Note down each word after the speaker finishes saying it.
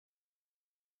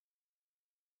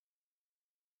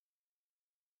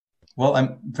Well,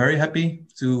 I'm very happy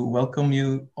to welcome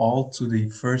you all to the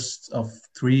first of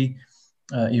three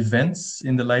events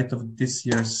in the light of this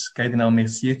year's Cardinal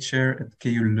Mercier Chair at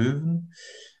KU Leuven.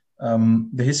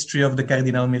 The history of the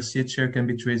Cardinal Mercier Chair can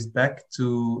be traced back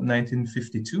to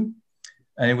 1952,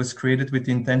 and it was created with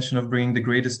the intention of bringing the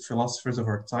greatest philosophers of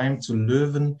our time to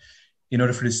Leuven in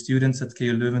order for the students at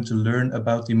KU Leuven to learn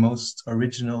about the most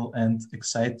original and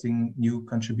exciting new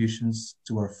contributions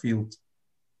to our field.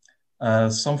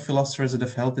 Some philosophers that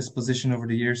have held this position over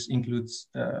the years include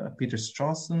Peter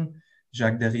Strawson,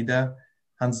 Jacques Derrida,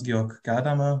 Hans-Georg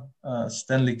Gadamer,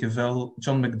 Stanley Cavell,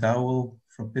 John McDowell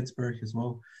from Pittsburgh as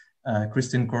well,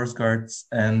 Christian Korsgaard,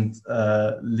 and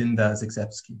Linda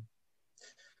Zygzebski.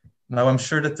 Now, I'm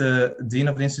sure that the Dean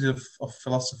of the Institute of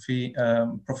Philosophy,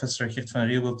 Professor Geert van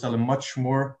Riel, will tell a much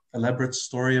more elaborate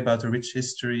story about the rich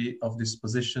history of this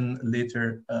position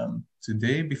later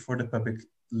today before the public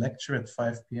lecture at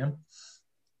 5 p.m.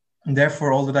 And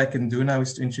therefore, all that I can do now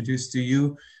is to introduce to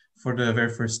you for the very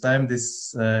first time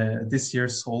this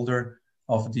year's holder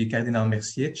of the Cardinal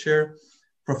Mercier Chair.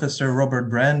 Professor Robert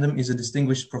Brandom is a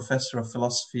distinguished professor of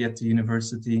philosophy at the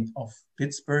University of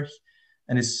Pittsburgh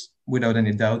and is without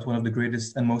any doubt one of the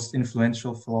greatest and most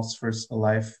influential philosophers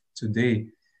alive today.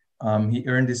 He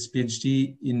earned his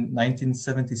PhD in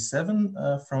 1977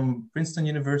 from Princeton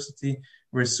University,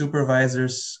 where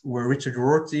supervisors were Richard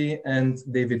Rorty and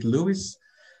David Lewis.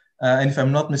 And if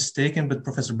I'm not mistaken, but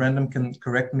Professor Brandom can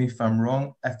correct me if I'm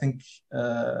wrong, I think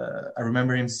I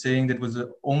remember him saying that was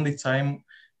the only time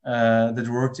that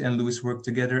Rorty and Lewis worked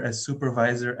together as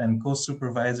supervisor and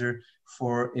co-supervisor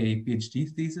for a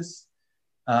PhD thesis.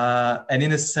 And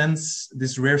in a sense,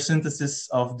 this rare synthesis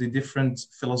of the different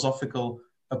philosophical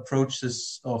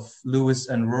approaches of Lewis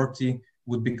and Rorty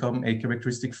would become a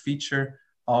characteristic feature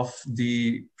of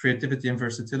the creativity and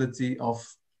versatility of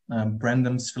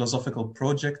Brandom's philosophical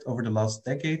project over the last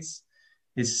decades.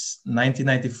 His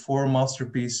 1994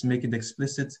 masterpiece, Make It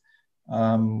Explicit,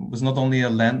 was not only a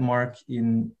landmark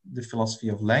in the philosophy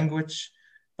of language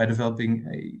by developing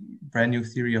a brand new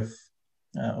theory of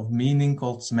meaning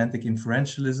called semantic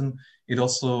inferentialism. It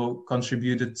also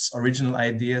contributed original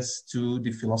ideas to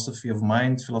the philosophy of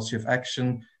mind, philosophy of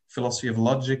action, philosophy of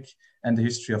logic, and the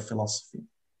history of philosophy.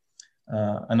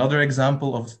 Another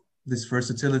example of this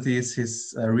versatility is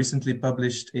his recently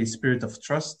published A Spirit of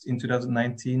Trust in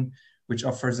 2019, which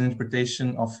offers an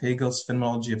interpretation of Hegel's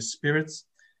phenomenology of spirits,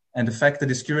 and the fact that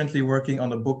he's currently working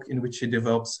on a book in which he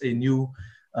develops a new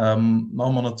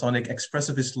non-monotonic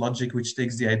expressivist logic, which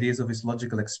takes the ideas of his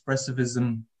logical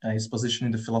expressivism, his position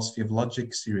in the philosophy of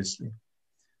logic seriously.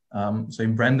 So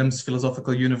in Brandom's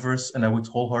philosophical universe, and I would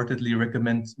wholeheartedly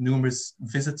recommend numerous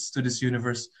visits to this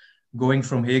universe, going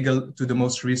from Hegel to the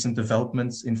most recent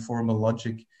developments in formal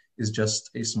logic is just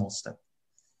a small step.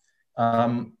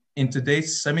 In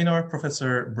today's seminar,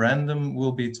 Professor Brandom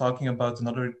will be talking about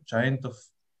another giant of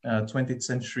 20th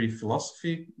century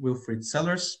philosophy, Wilfrid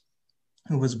Sellars,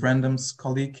 who was Brandom's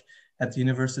colleague at the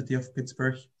University of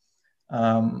Pittsburgh.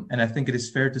 And I think it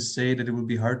is fair to say that it will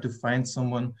be hard to find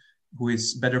someone who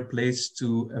is better placed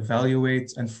to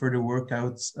evaluate and further work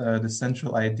out the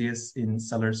central ideas in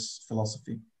Sellars'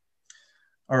 philosophy.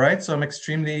 All right, so I'm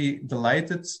extremely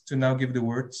delighted to now give the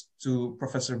word to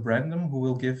Professor Brandom, who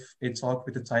will give a talk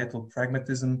with the title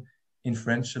Pragmatism,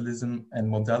 Inferentialism, and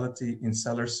Modality in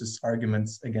Sellars'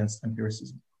 Arguments against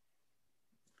Empiricism.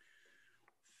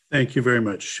 Thank you very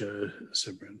much,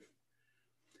 Sibrin.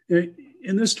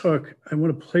 In this talk, I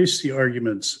want to place the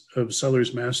arguments of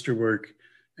Sellars' masterwork,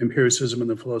 Empiricism and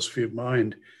the Philosophy of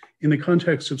Mind, in the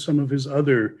context of some of his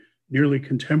other nearly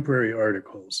contemporary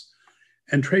articles,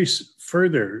 and trace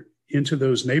further into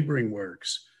those neighboring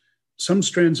works some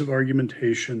strands of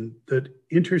argumentation that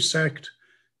intersect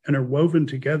and are woven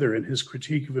together in his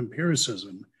critique of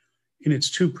empiricism in its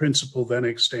two principal then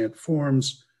extant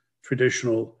forms,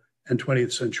 traditional and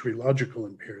 20th century logical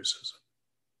empiricism.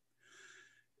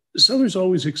 Sellars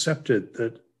always accepted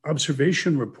that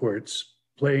observation reports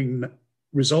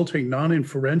resulting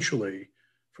non-inferentially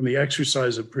from the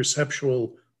exercise of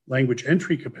perceptual language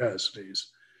entry capacities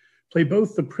play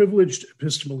both the privileged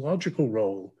epistemological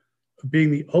role of being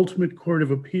the ultimate court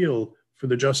of appeal for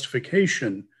the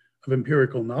justification of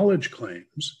empirical knowledge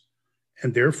claims,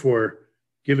 and therefore,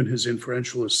 given his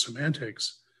inferentialist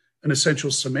semantics, an essential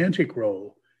semantic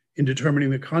role in determining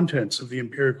the contents of the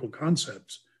empirical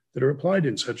concepts that are applied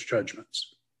in such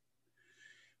judgments.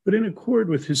 But in accord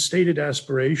with his stated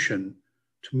aspiration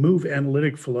to move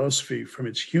analytic philosophy from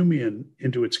its Humean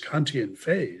into its Kantian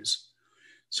phase,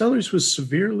 Sellars was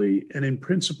severely and in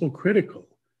principle critical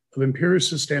of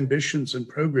empiricist ambitions and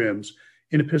programs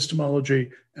in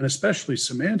epistemology and especially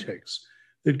semantics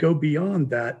that go beyond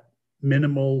that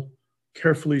minimal,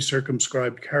 carefully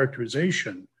circumscribed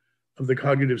characterization of the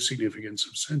cognitive significance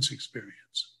of sense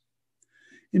experience.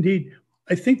 Indeed,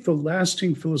 I think the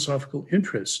lasting philosophical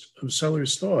interest of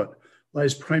Sellars' thought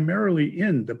lies primarily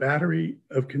in the battery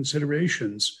of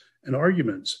considerations and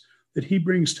arguments that he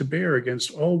brings to bear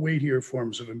against all weightier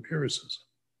forms of empiricism.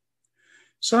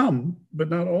 Some, but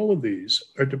not all of these,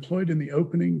 are deployed in the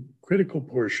opening critical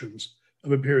portions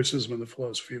of Empiricism and the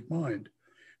Philosophy of Mind,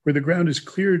 where the ground is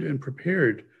cleared and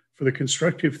prepared for the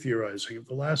constructive theorizing of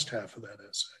the last half of that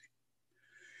essay.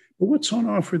 But what's on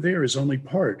offer there is only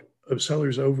part of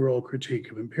Sellars' overall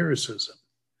critique of empiricism,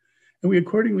 and we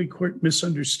accordingly court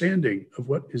misunderstanding of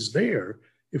what is there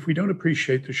if we don't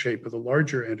appreciate the shape of the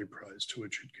larger enterprise to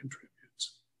which it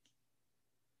contributes.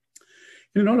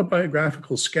 In an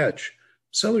autobiographical sketch,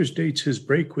 Sellars dates his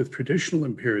break with traditional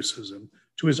empiricism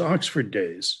to his Oxford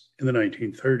days in the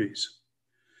 1930s.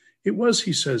 It was,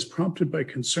 he says, prompted by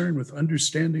concern with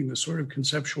understanding the sort of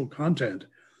conceptual content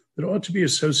that ought to be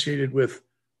associated with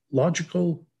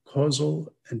logical,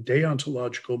 causal, and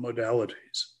deontological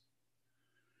modalities.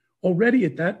 Already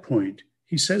at that point,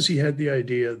 he says he had the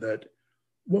idea that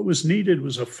what was needed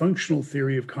was a functional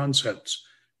theory of concepts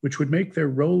which would make their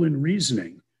role in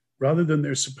reasoning, rather than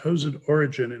their supposed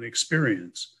origin and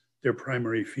experience, their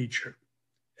primary feature.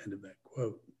 End of that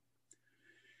quote.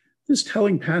 This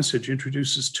telling passage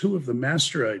introduces two of the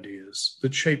master ideas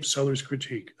that shape Sellars'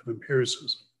 critique of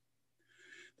empiricism.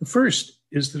 The first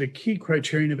is that a key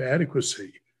criterion of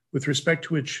adequacy with respect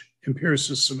to which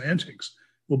empiricist semantics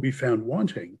will be found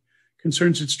wanting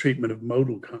concerns its treatment of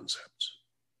modal concepts.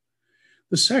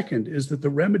 The second is that the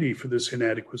remedy for this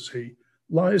inadequacy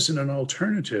lies in an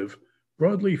alternative,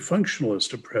 broadly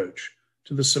functionalist approach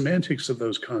to the semantics of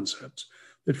those concepts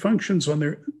that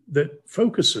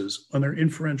focuses on their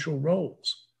inferential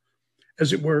roles,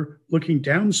 as it were, looking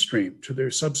downstream to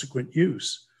their subsequent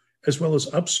use, as well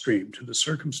as upstream to the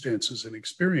circumstances and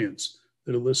experience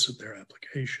that elicit their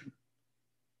application.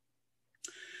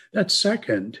 That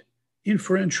second,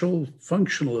 inferential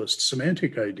functionalist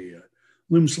semantic idea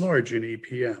looms large in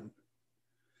EPM.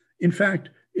 In fact,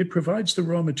 it provides the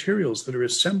raw materials that are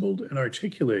assembled and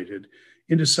articulated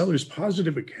into Sellars'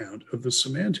 positive account of the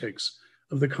semantics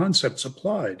of the concepts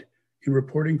applied in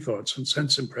reporting thoughts and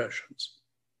sense impressions.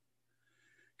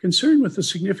 Concern with the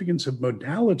significance of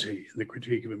modality in the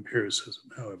critique of empiricism,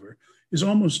 however, is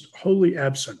almost wholly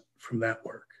absent from that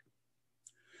work.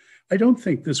 I don't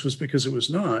think this was because it was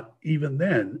not, even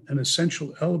then, an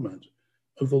essential element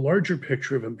of the larger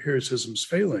picture of empiricism's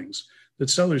failings that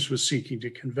Sellars was seeking to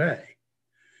convey,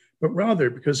 but rather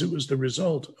because it was the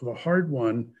result of a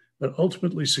hard-won but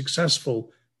ultimately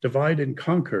successful divide and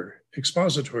conquer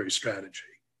expository strategy.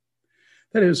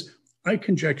 That is, I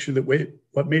conjecture that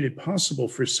what made it possible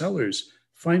for Sellars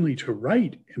finally to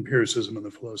write Empiricism and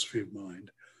the Philosophy of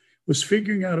Mind was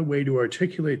figuring out a way to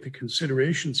articulate the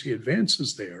considerations he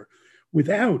advances there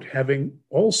without having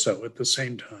also at the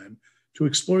same time to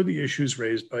explore the issues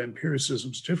raised by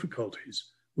empiricism's difficulties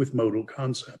with modal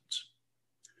concepts.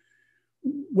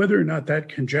 Whether or not that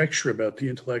conjecture about the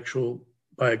intellectual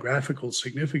biographical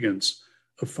significance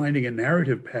of finding a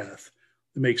narrative path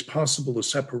that makes possible the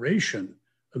separation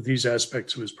of these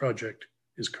aspects of his project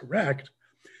is correct,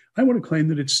 I want to claim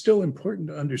that it's still important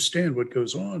to understand what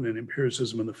goes on in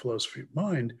Empiricism and the Philosophy of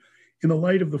Mind in the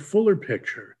light of the fuller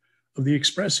picture of the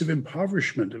expressive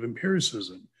impoverishment of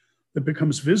empiricism that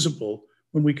becomes visible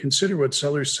when we consider what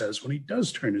Sellars says when he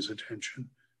does turn his attention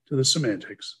to the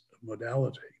semantics of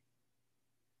modality.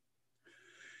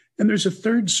 And there's a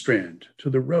third strand to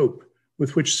the rope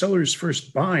with which Sellars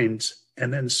first binds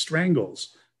and then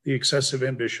strangles the excessive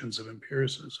ambitions of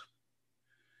empiricism.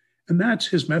 And that's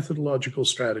his methodological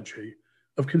strategy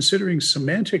of considering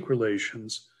semantic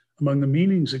relations among the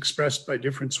meanings expressed by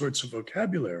different sorts of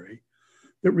vocabulary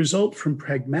that result from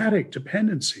pragmatic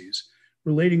dependencies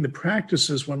relating the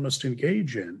practices one must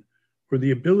engage in or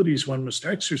the abilities one must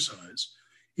exercise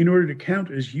in order to count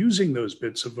as using those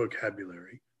bits of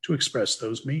vocabulary to express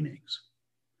those meanings.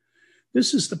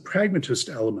 This is the pragmatist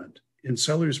element in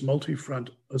Sellars' multi-front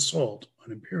assault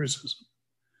on empiricism.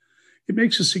 It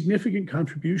makes a significant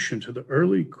contribution to the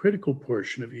early critical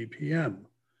portion of EPM,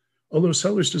 although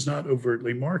Sellars does not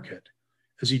overtly mark it,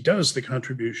 as he does the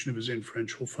contribution of his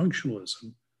inferential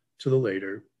functionalism to the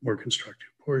later, more constructive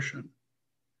portion.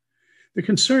 The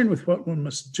concern with what one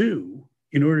must do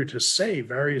in order to say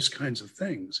various kinds of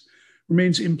things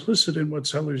remains implicit in what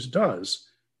Sellars does,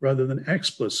 rather than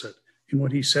explicit in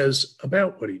what he says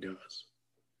about what he does.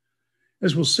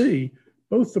 As we'll see,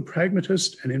 both the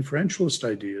pragmatist and inferentialist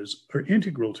ideas are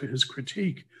integral to his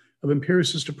critique of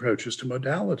empiricist approaches to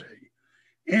modality,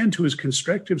 and to his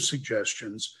constructive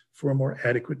suggestions for a more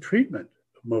adequate treatment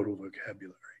of modal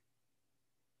vocabulary.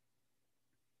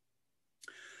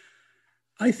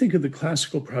 I think of the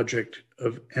classical project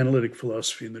of analytic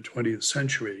philosophy in the 20th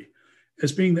century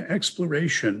as being the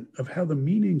exploration of how the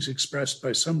meanings expressed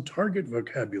by some target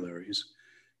vocabularies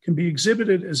can be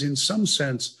exhibited as, in some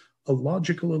sense, a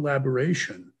logical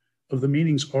elaboration of the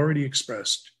meanings already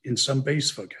expressed in some base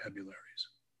vocabularies.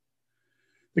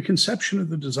 The conception of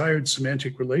the desired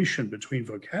semantic relation between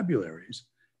vocabularies,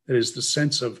 that is, the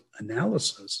sense of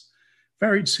analysis,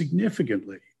 varied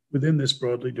significantly within this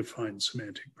broadly defined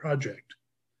semantic project.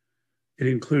 It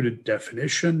included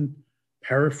definition,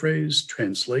 paraphrase,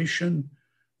 translation,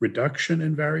 reduction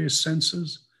in various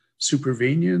senses,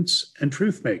 supervenience, and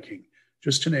truth-making,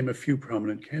 just to name a few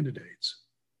prominent candidates.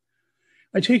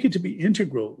 I take it to be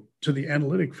integral to the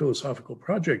analytic philosophical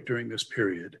project during this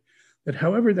period that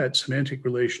however that semantic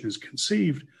relation is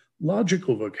conceived,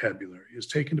 logical vocabulary is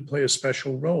taken to play a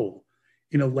special role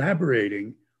in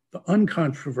elaborating the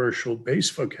uncontroversial base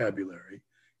vocabulary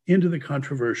into the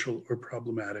controversial or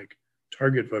problematic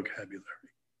target vocabulary.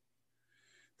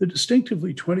 The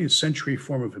distinctively 20th century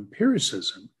form of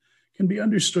empiricism can be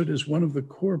understood as one of the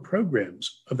core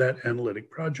programs of that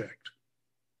analytic project,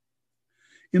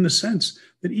 in the sense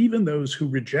that even those who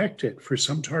reject it for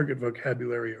some target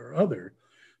vocabulary or other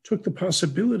took the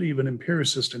possibility of an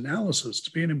empiricist analysis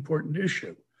to be an important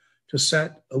issue to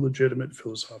set a legitimate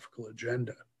philosophical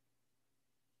agenda.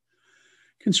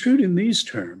 Construed in these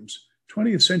terms,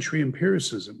 20th century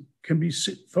empiricism can be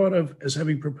thought of as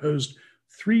having proposed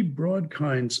three broad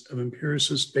kinds of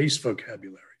empiricist base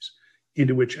vocabularies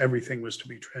into which everything was to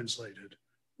be translated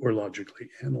or logically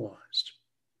analyzed.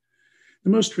 The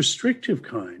most restrictive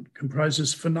kind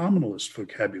comprises phenomenalist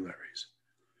vocabularies,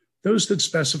 those that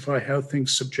specify how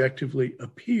things subjectively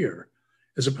appear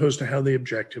as opposed to how they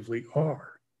objectively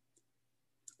are,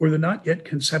 or the not yet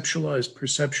conceptualized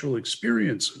perceptual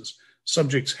experiences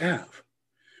subjects have,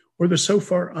 or the so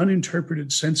far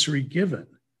uninterpreted sensory given,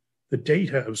 the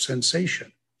data of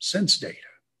sensation, sense data.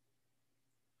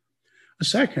 A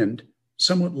second,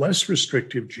 somewhat less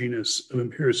restrictive genus of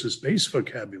empiricist base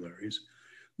vocabularies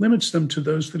limits them to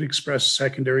those that express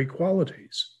secondary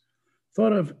qualities,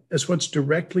 thought of as what's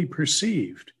directly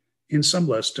perceived in some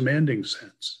less demanding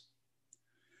sense.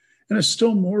 And a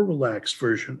still more relaxed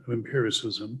version of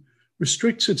empiricism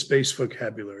restricts its base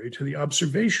vocabulary to the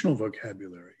observational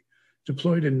vocabulary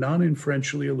deployed in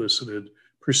non-inferentially elicited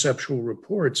perceptual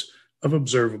reports of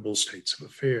observable states of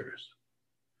affairs.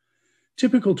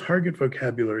 Typical target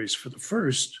vocabularies for the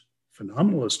first,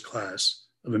 phenomenalist class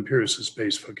of empiricist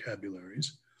base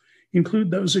vocabularies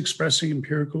include those expressing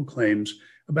empirical claims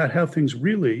about how things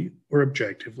really or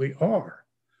objectively are.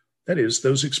 That is,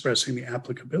 those expressing the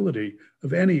applicability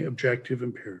of any objective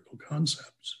empirical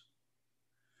concepts.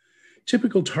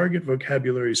 Typical target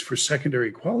vocabularies for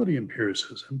secondary quality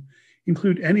empiricism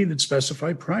include any that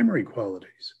specify primary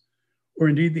qualities, or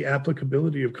indeed the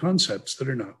applicability of concepts that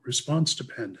are not response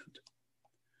dependent.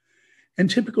 And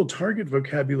typical target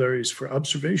vocabularies for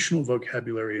observational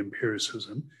vocabulary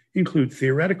empiricism include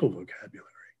theoretical vocabulary.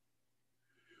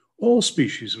 All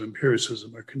species of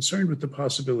empiricism are concerned with the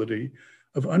possibility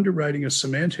of underwriting a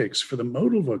semantics for the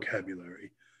modal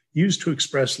vocabulary used to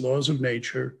express laws of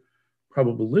nature,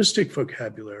 probabilistic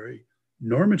vocabulary,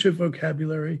 normative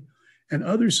vocabulary, and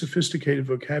other sophisticated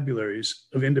vocabularies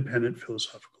of independent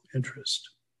philosophical interest.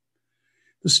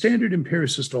 The standard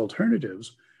empiricist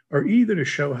alternatives are either to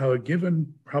show how a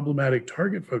given problematic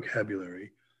target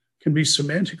vocabulary can be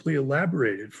semantically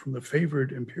elaborated from the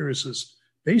favored empiricist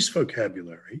base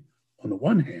vocabulary, on the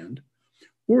one hand,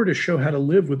 or to show how to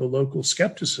live with a local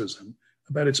skepticism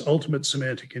about its ultimate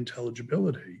semantic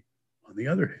intelligibility, on the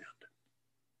other hand.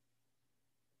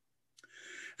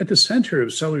 At the center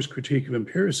of Sellars' critique of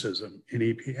empiricism in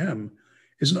EPM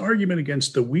is an argument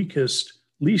against the weakest,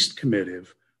 least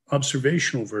committive,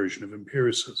 observational version of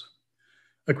empiricism,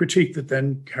 a critique that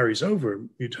then carries over,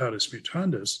 mutatis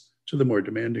mutandis, to the more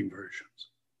demanding versions.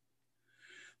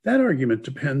 That argument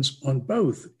depends on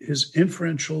both his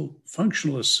inferential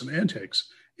functionalist semantics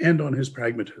and on his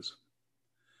pragmatism.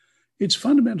 Its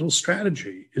fundamental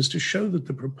strategy is to show that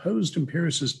the proposed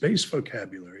empiricist base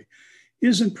vocabulary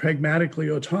isn't pragmatically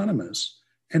autonomous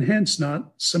and hence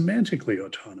not semantically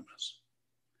autonomous.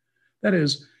 That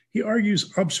is, he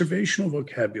argues observational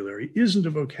vocabulary isn't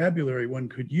a vocabulary one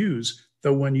could use,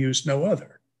 though one used no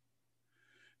other.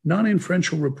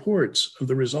 Non-inferential reports of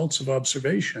the results of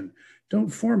observation don't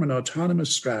form an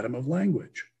autonomous stratum of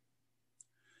language.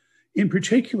 In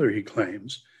particular, he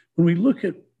claims, when we look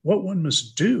at what one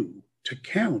must do to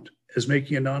count as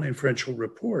making a non-inferential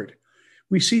report,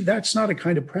 we see that's not a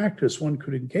kind of practice one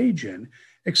could engage in,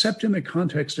 except in the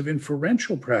context of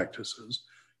inferential practices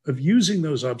of using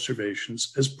those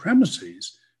observations as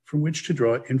premises from which to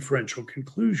draw inferential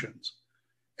conclusions,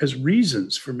 as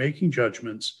reasons for making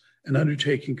judgments and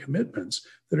undertaking commitments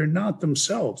that are not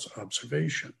themselves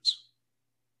observations.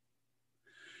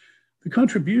 The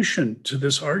contribution to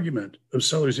this argument of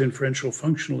Sellars' inferential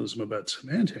functionalism about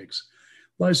semantics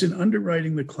lies in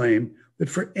underwriting the claim that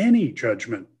for any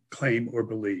judgment, claim, or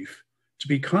belief to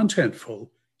be contentful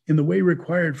in the way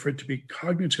required for it to be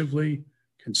cognitively,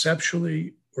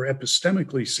 conceptually, or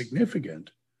epistemically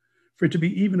significant, for it to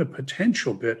be even a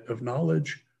potential bit of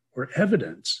knowledge or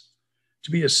evidence,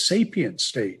 to be a sapient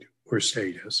state or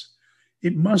status,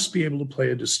 it must be able to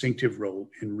play a distinctive role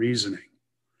in reasoning.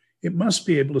 It must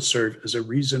be able to serve as a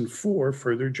reason for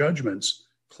further judgments,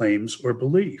 claims, or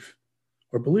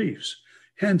beliefs,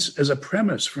 hence as a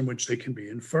premise from which they can be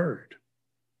inferred.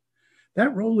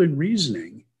 That role in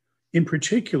reasoning, in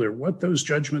particular, what those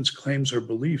judgments, claims, or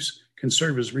beliefs can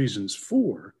serve as reasons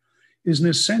for, is an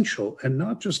essential and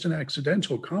not just an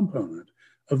accidental component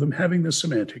of them having the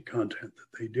semantic content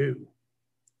that they do.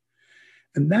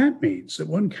 And that means that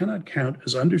one cannot count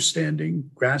as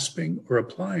understanding, grasping, or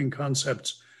applying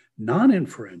concepts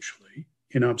non-inferentially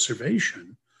in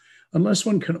observation unless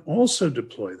one can also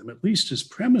deploy them, at least as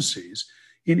premises,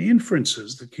 in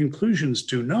inferences that conclusions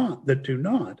do not,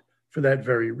 for that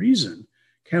very reason,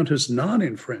 count as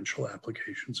non-inferential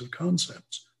applications of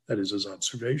concepts, that is, as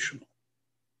observational.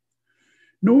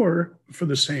 Nor, for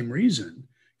the same reason,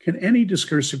 can any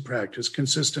discursive practice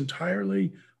consist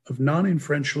entirely of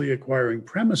non-inferentially acquiring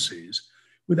premises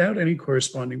without any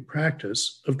corresponding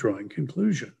practice of drawing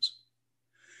conclusions.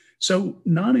 So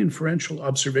non-inferential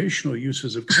observational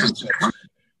uses of concepts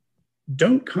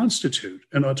don't constitute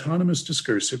an autonomous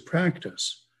discursive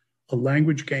practice, a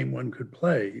language game one could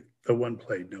play, though one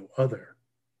played no other.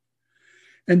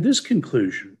 And this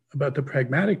conclusion about the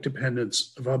pragmatic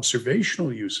dependence of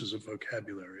observational uses of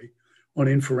vocabulary on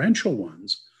inferential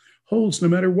ones holds no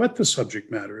matter what the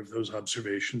subject matter of those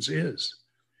observations is,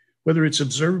 whether it's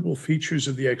observable features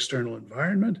of the external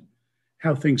environment,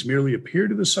 how things merely appear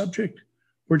to the subject,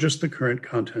 or just the current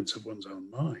contents of one's own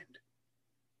mind.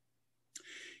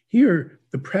 Here,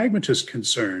 the pragmatist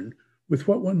concern with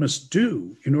what one must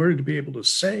do in order to be able to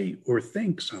say or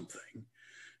think something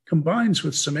combines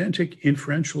with semantic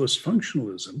inferentialist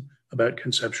functionalism about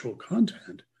conceptual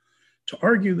content to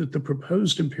argue that the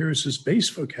proposed empiricist base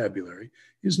vocabulary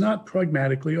is not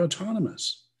pragmatically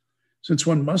autonomous, since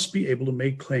one must be able to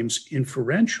make claims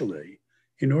inferentially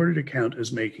in order to count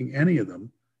as making any of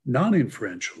them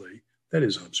non-inferentially, that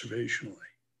is, observationally.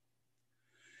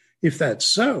 If that's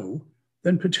so,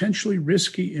 then potentially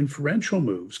risky inferential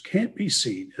moves can't be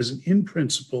seen as an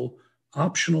in-principle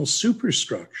optional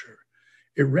superstructure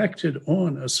erected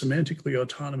on a semantically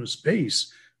autonomous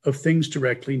base of things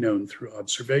directly known through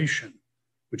observation,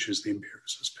 which is the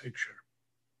empiricist picture.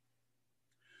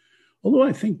 Although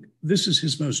I think this is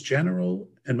his most general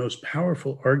and most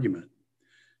powerful argument,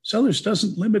 Sellars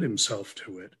doesn't limit himself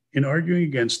to it in arguing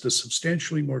against the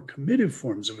substantially more committive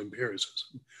forms of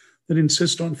empiricism that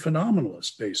insist on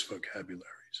phenomenalist-based vocabularies.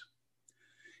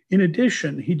 In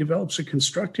addition, he develops a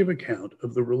constructive account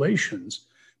of the relations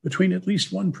between at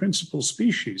least one principal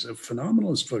species of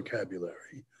phenomenalist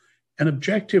vocabulary and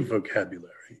objective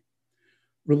vocabulary,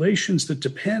 relations that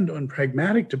depend on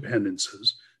pragmatic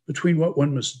dependencies between what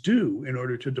one must do in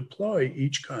order to deploy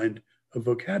each kind of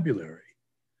vocabulary,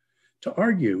 to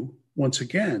argue, once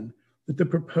again, that the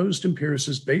proposed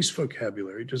empiricist base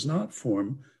vocabulary does not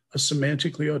form a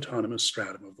semantically autonomous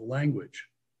stratum of the language.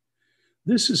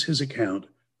 This is his account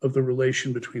of the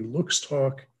relation between looks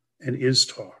talk and is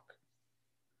talk.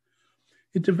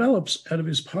 It develops out of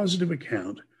his positive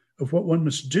account of what one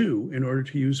must do in order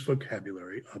to use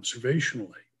vocabulary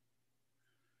observationally.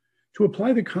 To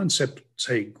apply the concept,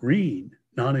 say, green,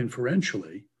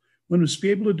 non-inferentially, one must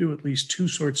be able to do at least two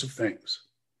sorts of things.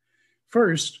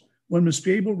 First, one must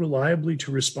be able reliably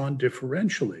to respond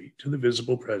differentially to the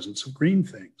visible presence of green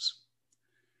things.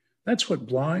 That's what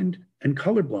blind and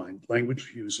colorblind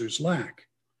language users lack,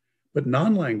 but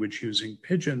non-language using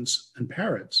pigeons and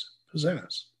parrots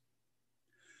possess.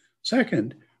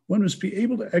 Second, one must be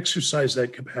able to exercise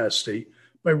that capacity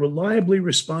by reliably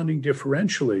responding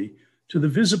differentially to the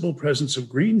visible presence of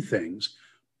green things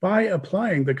by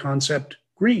applying the concept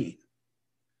green.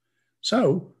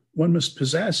 So one must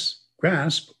possess,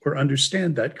 grasp, or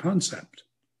understand that concept.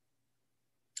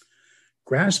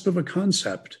 Grasp of a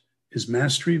concept is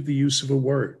mastery of the use of a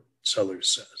word, Sellars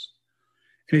says.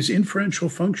 And his inferential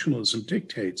functionalism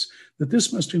dictates that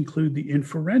this must include the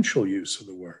inferential use of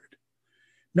the word,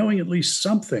 knowing at least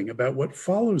something about what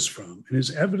follows from and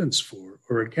is evidence for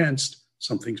or against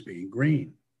something's being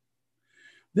green.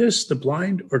 This the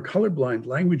blind or colorblind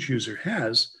language user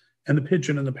has, and the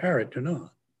pigeon and the parrot do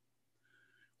not.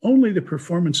 Only the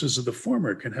performances of the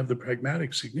former can have the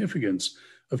pragmatic significance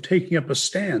of taking up a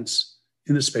stance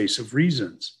in the space of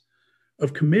reasons,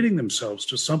 of committing themselves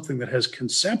to something that has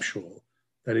conceptual,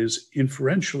 that is,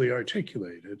 inferentially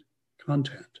articulated,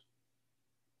 content.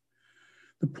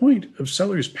 The point of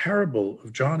Sellars' parable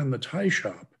of John in the tie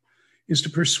shop is to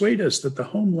persuade us that the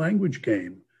home language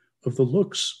game of the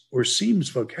looks or seems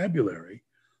vocabulary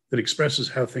that expresses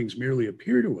how things merely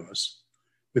appear to us,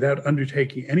 without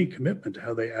undertaking any commitment to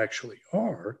how they actually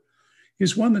are,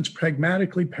 is one that's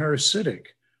pragmatically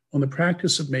parasitic on the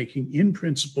practice of making in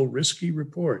principle risky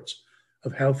reports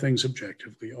of how things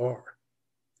objectively are.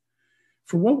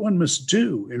 For what one must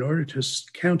do in order to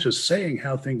count as saying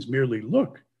how things merely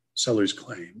look, Sellars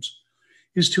claims,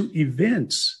 is to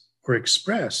evince or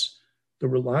express the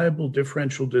reliable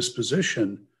differential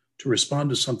disposition to respond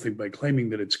to something by claiming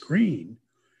that it's green,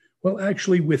 while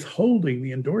actually withholding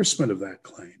the endorsement of that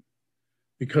claim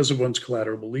because of one's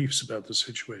collateral beliefs about the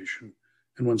situation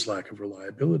and one's lack of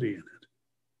reliability in it.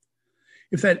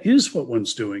 If that is what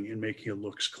one's doing in making a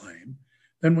looks claim,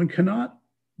 then one cannot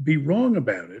be wrong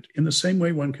about it in the same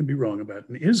way one can be wrong about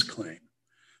an is claim,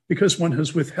 because one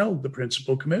has withheld the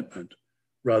principal commitment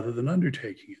rather than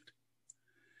undertaking it.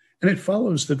 And it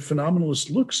follows that phenomenalist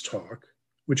looks talk,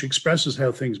 which expresses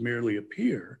how things merely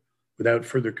appear without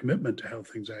further commitment to how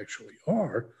things actually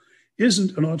are,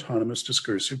 isn't an autonomous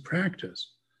discursive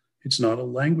practice. It's not a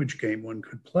language game one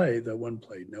could play, though one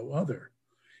played no other.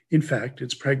 In fact,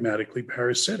 it's pragmatically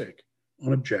parasitic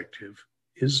on objective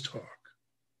is talk.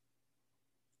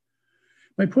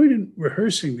 My point in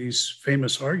rehearsing these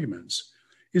famous arguments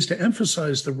is to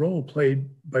emphasize the role played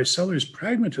by Sellars'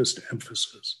 pragmatist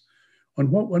emphasis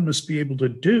on what one must be able to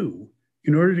do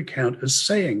in order to count as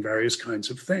saying various kinds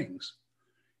of things,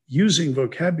 using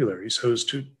vocabulary so as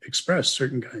to express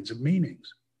certain kinds of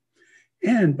meanings,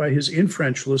 and by his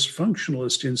inferentialist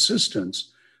functionalist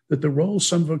insistence that the role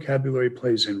some vocabulary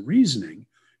plays in reasoning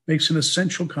makes an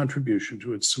essential contribution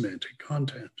to its semantic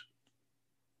content.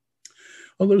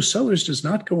 Although Sellars does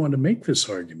not go on to make this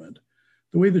argument,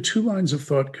 the way the two lines of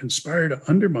thought conspire to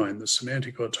undermine the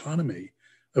semantic autonomy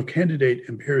of candidate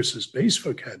empiricist base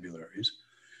vocabularies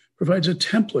provides a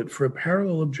template for a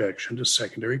parallel objection to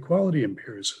secondary quality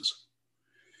empiricism.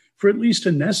 For at least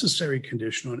a necessary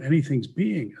condition on anything's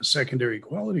being a secondary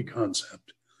quality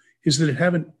concept is that it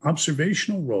have an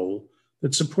observational role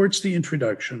that supports the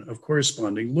introduction of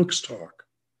corresponding looks talk,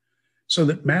 so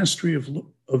that mastery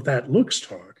of that looks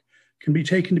talk can be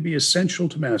taken to be essential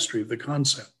to mastery of the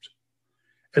concept.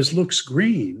 As looks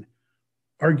green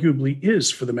arguably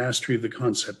is for the mastery of the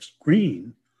concept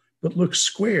green, but looks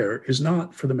square is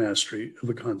not for the mastery of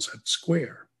the concept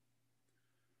square.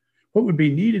 What would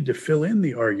be needed to fill in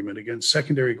the argument against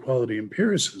secondary quality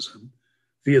empiricism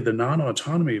via the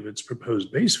non-autonomy of its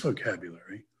proposed base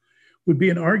vocabulary would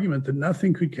be an argument that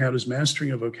nothing could count as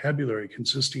mastering a vocabulary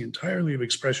consisting entirely of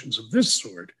expressions of this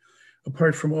sort,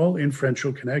 apart from all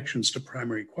inferential connections to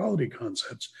primary quality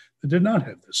concepts that did not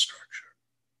have this structure.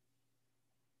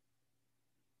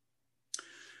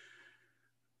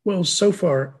 Well, so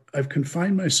far, I've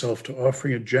confined myself to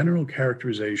offering a general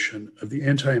characterization of the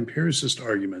anti-empiricist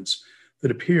arguments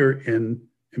that appear in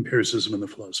Empiricism and the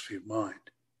Philosophy of Mind.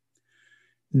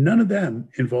 None of them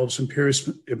involves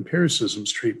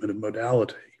empiricism's treatment of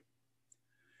modality.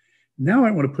 Now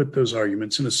I want to put those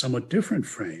arguments in a somewhat different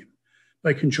frame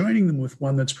by conjoining them with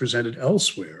one that's presented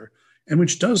elsewhere and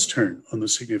which does turn on the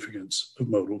significance of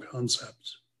modal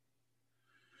concepts.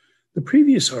 The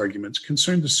previous arguments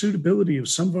concerned the suitability of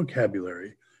some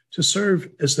vocabulary to serve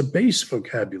as the base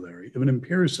vocabulary of an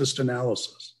empiricist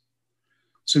analysis,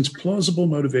 since plausible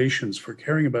motivations for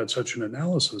caring about such an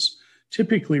analysis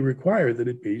typically require that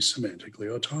it be semantically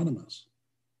autonomous.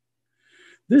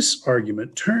 This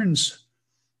argument turns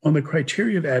on the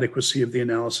criteria of adequacy of the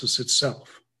analysis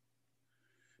itself.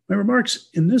 My remarks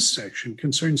in this section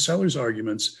concern Sellars'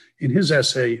 arguments in his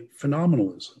essay,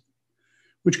 Phenomenalism,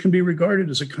 which can be regarded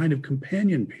as a kind of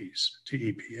companion piece to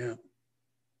EPM.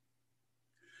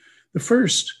 The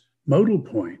first, modal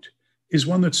point, is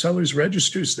one that Sellars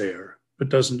registers there, but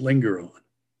doesn't linger on.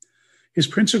 His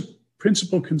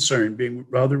principal concern being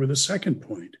rather with a second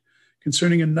point,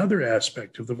 concerning another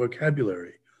aspect of the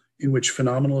vocabulary in which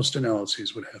phenomenalist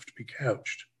analyses would have to be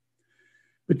couched.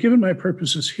 But given my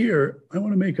purposes here, I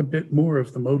want to make a bit more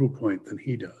of the modal point than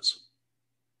he does.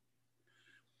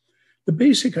 The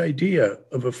basic idea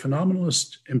of a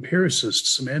phenomenalist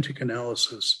empiricist semantic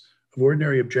analysis of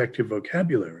ordinary objective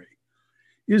vocabulary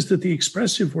is that the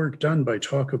expressive work done by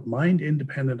talk of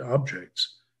mind-independent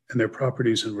objects and their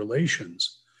properties and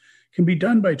relations can be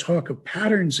done by talk of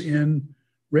patterns in,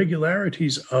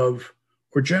 regularities of,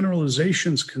 or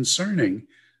generalizations concerning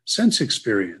sense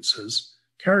experiences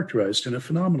characterized in a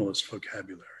phenomenalist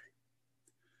vocabulary.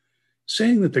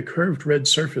 Saying that the curved red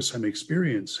surface I'm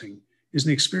experiencing is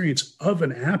an experience of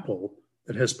an apple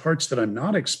that has parts that I'm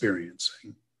not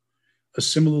experiencing, a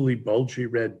similarly bulgy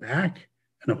red back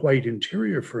and a white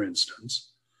interior, for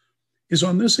instance, is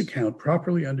on this account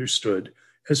properly understood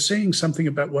as saying something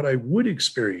about what I would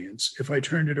experience if I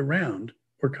turned it around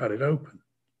or cut it open.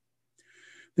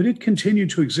 That it continued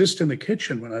to exist in the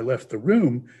kitchen when I left the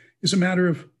room is a matter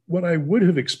of what I would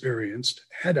have experienced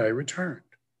had I returned.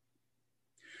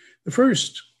 The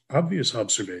first obvious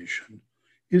observation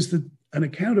is that an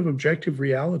account of objective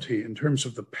reality in terms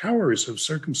of the powers of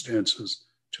circumstances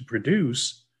to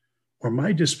produce, or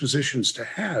my dispositions to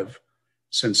have,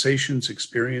 sensations,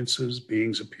 experiences,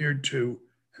 beings appeared to,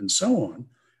 and so on,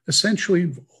 essentially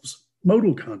involves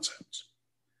modal concepts.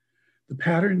 The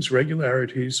patterns,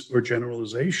 regularities, or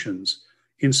generalizations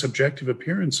in subjective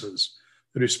appearances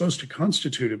that are supposed to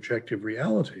constitute objective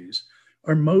realities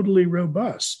are modally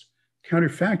robust,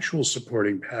 counterfactual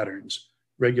supporting patterns,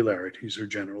 regularities, or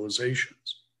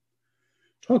generalizations.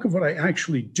 Talk of what I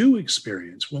actually do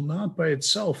experience will not by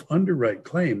itself underwrite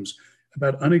claims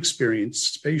about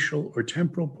unexperienced spatial or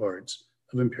temporal parts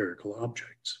of empirical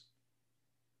objects.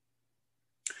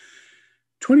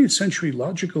 20th century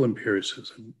logical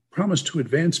empiricism promised to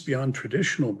advance beyond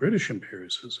traditional British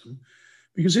empiricism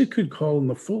because it could call on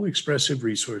the full expressive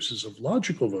resources of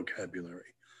logical vocabulary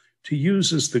to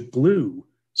use as the glue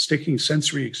sticking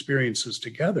sensory experiences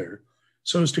together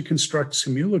so as to construct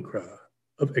simulacra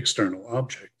of external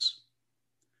objects.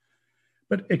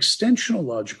 But extensional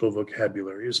logical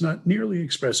vocabulary is not nearly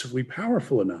expressively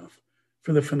powerful enough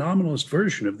for the phenomenalist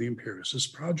version of the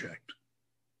empiricist project.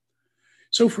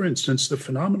 So, for instance, the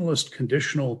phenomenalist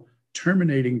conditional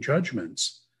terminating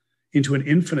judgments, into an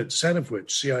infinite set of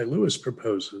which C.I. Lewis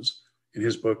proposes in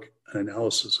his book, An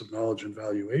Analysis of Knowledge and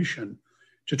Valuation,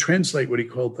 to translate what he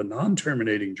called the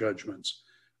non-terminating judgments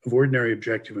of ordinary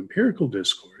objective empirical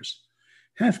discourse,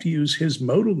 have to use his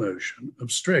modal notion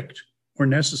of strict or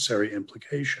necessary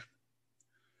implication.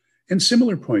 And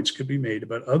similar points could be made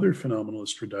about other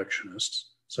phenomenalist reductionists,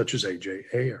 such as A.J.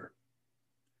 Ayer.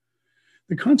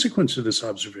 The consequence of this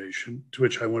observation, to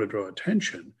which I want to draw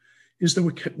attention, is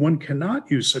that one cannot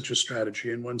use such a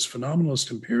strategy in one's phenomenalist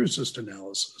empiricist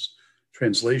analysis,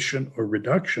 translation, or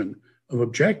reduction of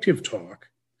objective talk,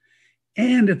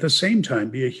 and at the same time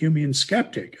be a Humean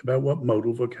skeptic about what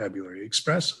modal vocabulary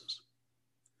expresses.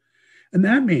 And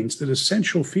that means that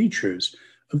essential features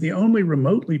of the only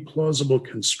remotely plausible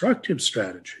constructive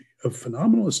strategy of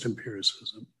phenomenalist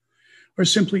empiricism are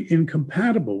simply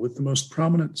incompatible with the most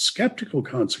prominent skeptical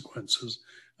consequences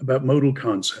about modal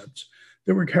concepts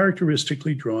that were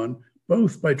characteristically drawn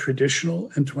both by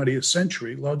traditional and 20th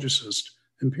century logicist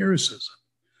empiricism.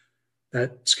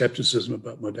 That skepticism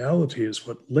about modality is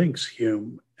what links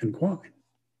Hume and Quine.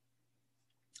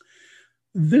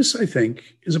 This, I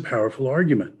think, is a powerful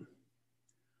argument.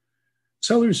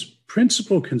 Sellars'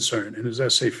 principal concern in his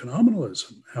essay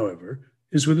Phenomenalism, however,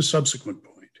 is with a subsequent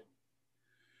point.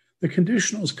 The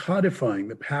conditionals codifying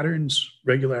the patterns,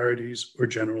 regularities, or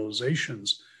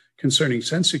generalizations concerning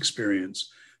sense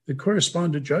experience that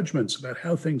correspond to judgments about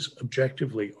how things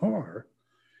objectively are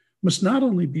must not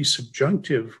only be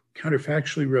subjunctive,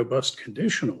 counterfactually robust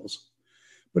conditionals,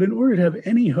 but in order to have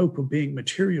any hope of being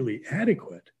materially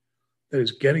adequate, that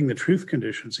is, getting the truth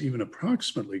conditions even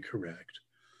approximately correct,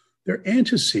 their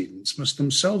antecedents must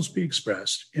themselves be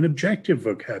expressed in objective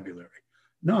vocabulary,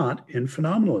 not in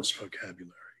phenomenalist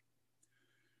vocabulary.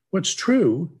 What's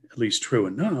true, at least true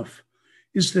enough,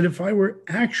 is that if I were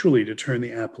actually to turn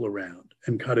the apple around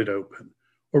and cut it open,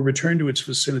 or return to its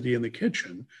vicinity in the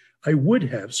kitchen, I would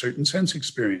have certain sense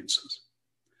experiences.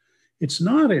 It's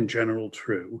not in general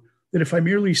true that if I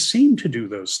merely seem to do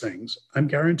those things, I'm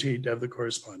guaranteed to have the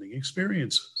corresponding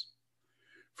experiences.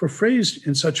 For phrased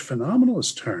in such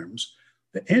phenomenalist terms,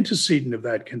 the antecedent of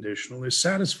that conditional is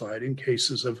satisfied in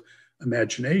cases of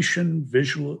imagination,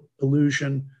 visual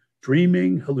illusion,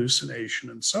 dreaming, hallucination,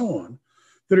 and so on,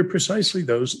 that are precisely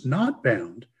those not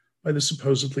bound by the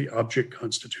supposedly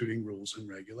object-constituting rules and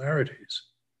regularities.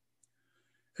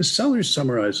 As Sellars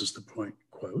summarizes the point,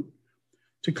 quote,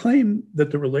 to claim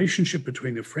that the relationship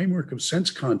between the framework of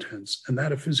sense contents and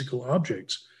that of physical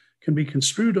objects can be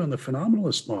construed on the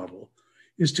phenomenalist model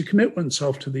is to commit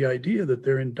oneself to the idea that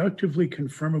their inductively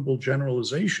confirmable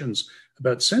generalizations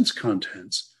about sense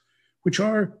contents which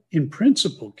are, in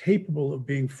principle, capable of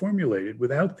being formulated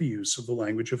without the use of the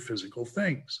language of physical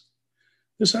things.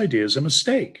 This idea is a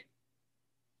mistake.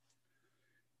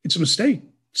 It's a mistake,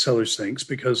 Sellars thinks,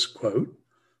 because, quote,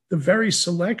 the very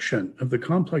selection of the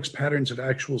complex patterns of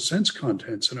actual sense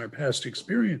contents in our past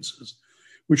experiences,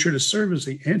 which are to serve as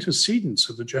the antecedents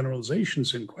of the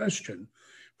generalizations in question,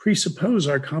 presuppose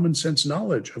our common sense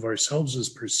knowledge of ourselves as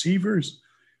perceivers,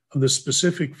 of the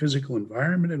specific physical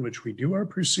environment in which we do our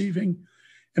perceiving,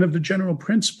 and of the general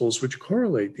principles which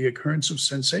correlate the occurrence of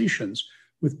sensations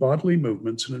with bodily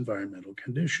movements and environmental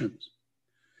conditions.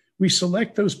 We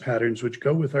select those patterns which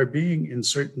go with our being in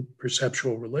certain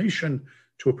perceptual relation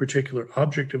to a particular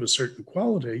object of a certain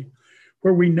quality,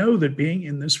 where we know that being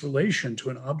in this relation to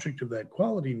an object of that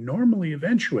quality normally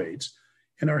eventuates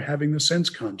in our having the sense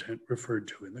content referred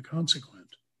to in the consequent.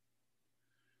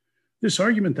 This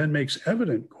argument then makes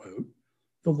evident, quote,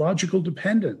 the logical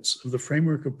dependence of the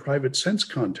framework of private sense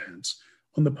contents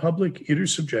on the public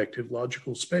intersubjective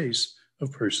logical space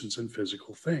of persons and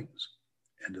physical things,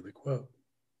 end of the quote.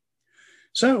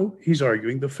 So he's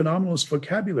arguing the phenomenalist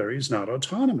vocabulary is not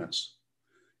autonomous.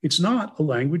 It's not a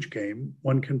language game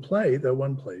one can play, though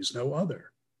one plays no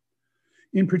other.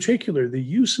 In particular, the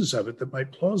uses of it that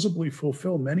might plausibly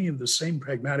fulfill many of the same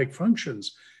pragmatic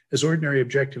functions as ordinary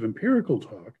objective empirical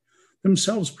talk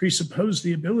themselves presuppose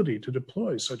the ability to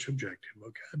deploy such objective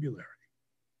vocabulary.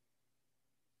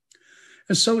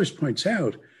 As Sellars points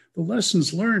out, the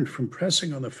lessons learned from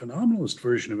pressing on the phenomenalist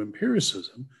version of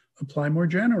empiricism apply more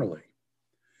generally.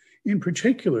 In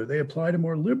particular, they apply to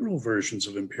more liberal versions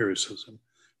of empiricism,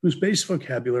 whose base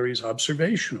vocabulary is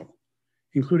observational,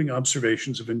 including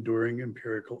observations of enduring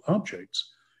empirical objects,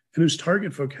 and whose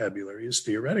target vocabulary is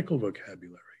theoretical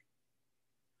vocabulary.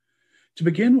 To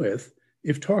begin with,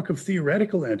 if talk of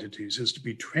theoretical entities is to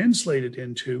be translated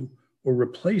into or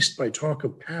replaced by talk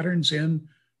of patterns in,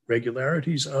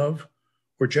 regularities of,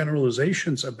 or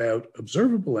generalizations about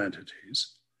observable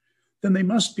entities, then they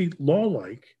must be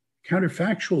law-like,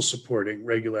 counterfactual supporting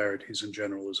regularities and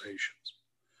generalizations.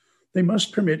 They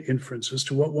must permit inferences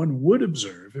to what one would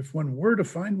observe if one were to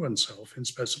find oneself in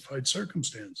specified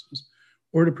circumstances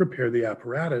or to prepare the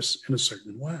apparatus in a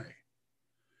certain way.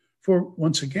 For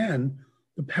once again,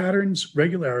 the patterns,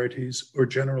 regularities, or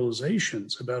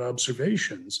generalizations about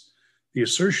observations, the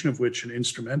assertion of which an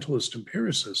instrumentalist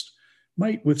empiricist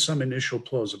might, with some initial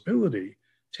plausibility,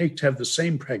 take to have the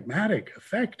same pragmatic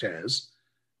effect as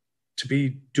to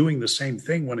be doing the same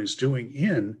thing one is doing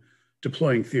in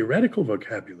deploying theoretical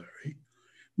vocabulary,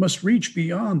 must reach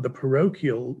beyond the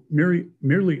parochial,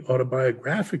 merely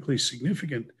autobiographically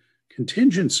significant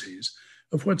contingencies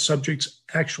of what subjects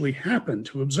actually happen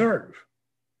to observe.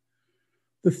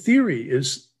 The theory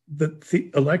is that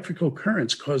the electrical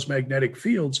currents cause magnetic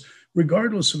fields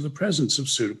regardless of the presence of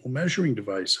suitable measuring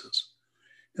devices.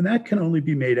 And that can only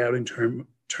be made out in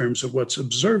terms of what's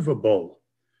observable,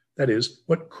 that is,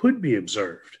 what could be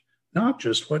observed, not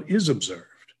just what is observed.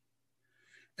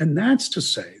 And that's to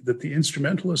say that the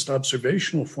instrumentalist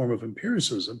observational form of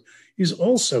empiricism is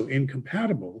also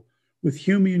incompatible with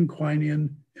Humean,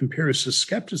 Quinian, empiricist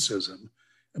skepticism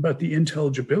about the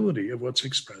intelligibility of what's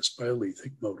expressed by a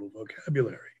lethic modal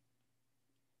vocabulary.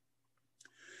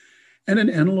 And an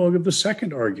analog of the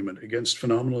second argument against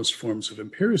phenomenalist forms of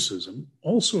empiricism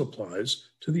also applies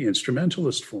to the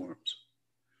instrumentalist forms.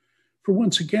 For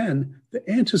once again, the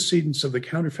antecedents of the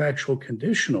counterfactual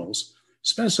conditionals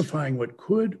specifying what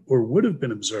could or would have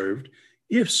been observed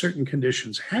if certain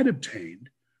conditions had obtained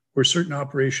or certain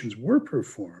operations were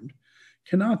performed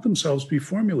cannot themselves be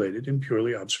formulated in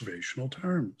purely observational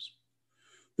terms.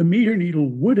 The meter needle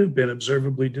would have been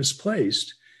observably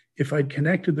displaced if I'd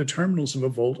connected the terminals of a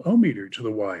volt-ohmmeter to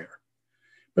the wire.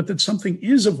 But that something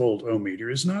is a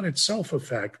volt-ohmmeter is not itself a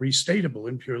fact restatable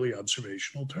in purely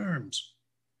observational terms.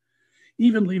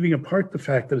 Even leaving apart the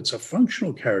fact that it's a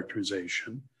functional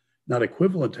characterization, not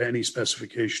equivalent to any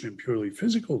specification in purely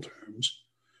physical terms,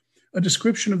 a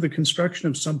description of the construction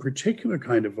of some particular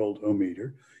kind of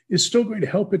volt-ohmmeter is still going to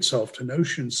help itself to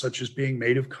notions such as being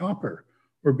made of copper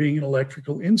or being an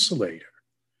electrical insulator,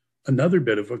 another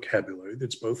bit of vocabulary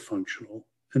that's both functional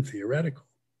and theoretical.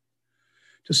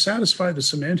 To satisfy the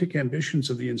semantic ambitions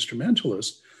of the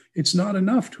instrumentalist, it's not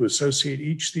enough to associate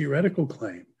each theoretical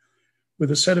claim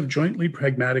with a set of jointly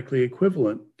pragmatically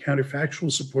equivalent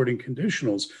counterfactual supporting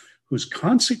conditionals whose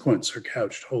consequents are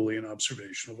couched wholly in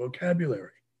observational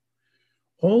vocabulary.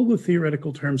 All the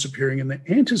theoretical terms appearing in the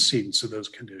antecedents of those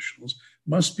conditionals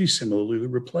must be similarly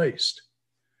replaced.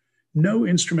 No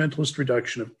instrumentalist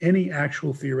reduction of any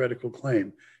actual theoretical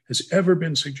claim has ever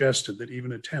been suggested that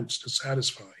even attempts to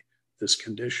satisfy this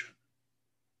condition.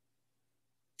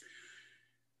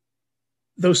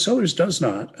 Though Sellars does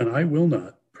not, and I will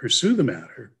not, pursue the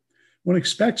matter, one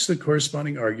expects that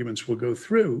corresponding arguments will go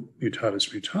through, mutatis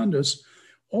mutandis,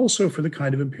 also for the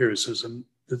kind of empiricism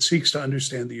that seeks to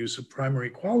understand the use of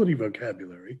primary quality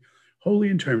vocabulary wholly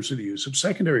in terms of the use of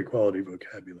secondary quality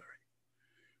vocabulary.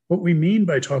 What we mean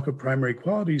by talk of primary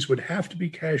qualities would have to be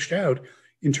cashed out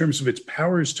in terms of its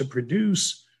powers to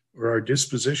produce or our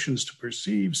dispositions to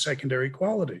perceive secondary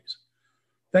qualities.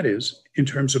 That is, in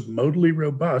terms of modally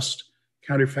robust,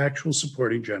 counterfactual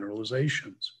supporting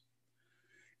generalizations.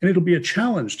 And it'll be a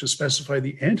challenge to specify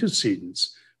the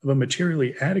antecedents of a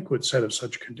materially adequate set of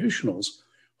such conditionals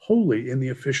wholly in the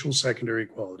official secondary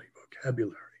quality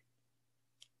vocabulary.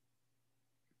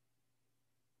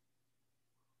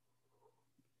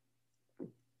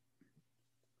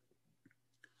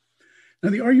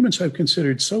 Now, the arguments I've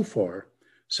considered so far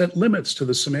set limits to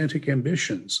the semantic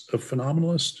ambitions of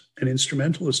phenomenalist and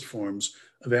instrumentalist forms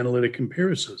of analytic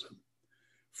empiricism.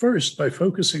 First, by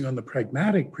focusing on the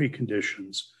pragmatic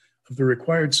preconditions of the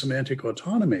required semantic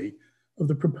autonomy of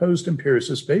the proposed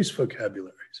empiricist base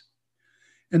vocabularies.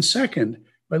 And second,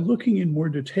 by looking in more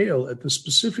detail at the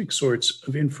specific sorts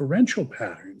of inferential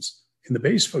patterns in the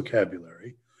base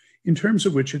vocabulary, in terms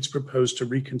of which it's proposed to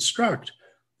reconstruct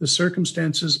the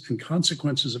circumstances and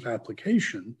consequences of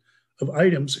application of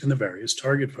items in the various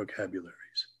target vocabularies.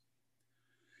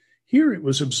 Here it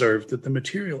was observed that the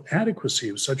material adequacy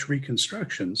of such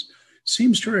reconstructions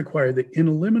seems to require the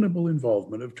ineliminable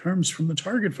involvement of terms from the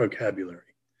target vocabulary,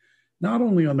 not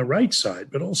only on the right side,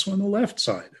 but also on the left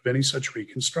side of any such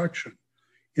reconstruction,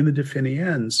 in the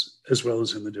definiens as well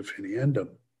as in the definiendum.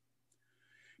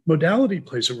 Modality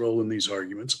plays a role in these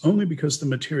arguments only because the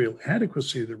material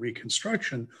adequacy of the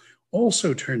reconstruction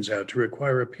also turns out to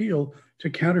require appeal to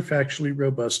counterfactually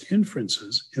robust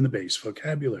inferences in the base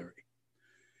vocabulary.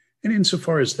 And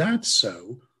insofar as that's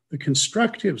so, the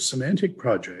constructive semantic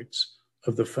projects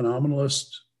of the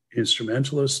phenomenalist,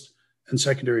 instrumentalist, and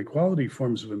secondary quality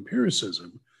forms of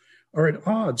empiricism are at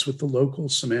odds with the local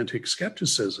semantic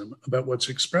skepticism about what's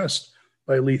expressed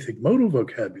by lethic modal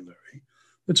vocabulary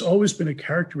that's always been a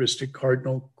characteristic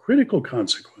cardinal critical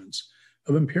consequence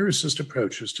of empiricist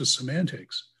approaches to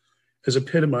semantics, as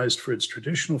epitomized for its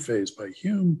traditional phase by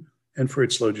Hume and for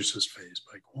its logicist phase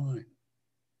by Quine.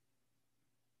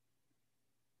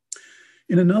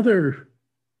 In another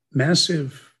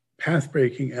massive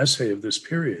path-breaking essay of this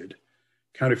period,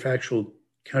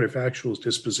 Counterfactual's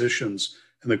Dispositions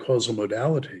and the Causal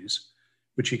Modalities,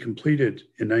 which he completed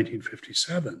in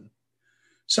 1957,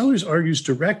 Sellars argues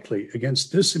directly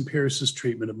against this empiricist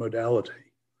treatment of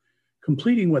modality,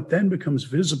 completing what then becomes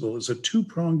visible as a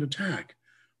two-pronged attack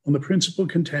on the principal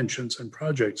contentions and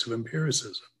projects of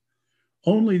empiricism,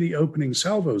 only the opening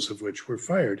salvos of which were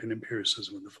fired in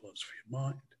Empiricism and the Philosophy of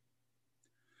Mind.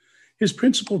 His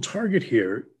principal target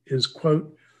here is,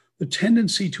 quote, the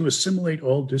tendency to assimilate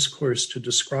all discourse to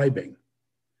describing,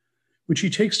 which he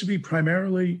takes to be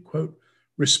primarily, quote,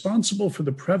 responsible for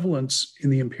the prevalence in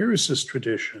the empiricist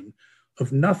tradition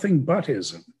of nothing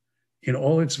butism in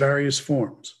all its various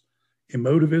forms,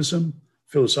 emotivism,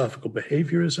 philosophical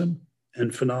behaviorism,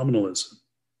 and phenomenalism,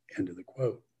 end of the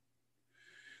quote.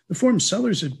 The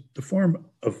form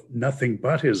of nothing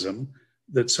butism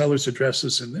that Sellars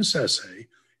addresses in this essay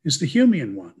is the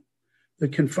Humean one,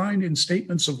 that can find in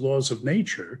statements of laws of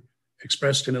nature,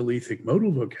 expressed in a lethic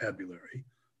modal vocabulary,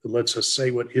 that lets us say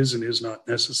what is and is not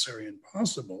necessary and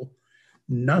possible,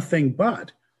 nothing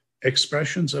but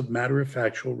expressions of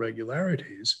matter-of-factual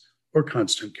regularities or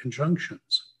constant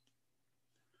conjunctions.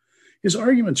 His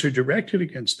arguments are directed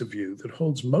against the view that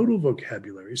holds modal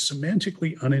vocabulary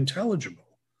semantically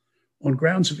unintelligible on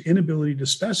grounds of inability to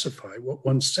specify what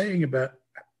one's saying about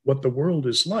what the world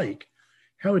is like,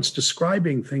 how it's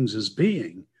describing things as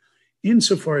being,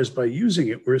 insofar as by using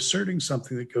it, we're asserting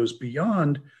something that goes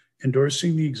beyond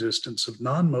endorsing the existence of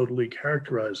non-modally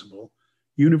characterizable,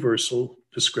 universal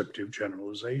descriptive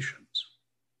generalizations.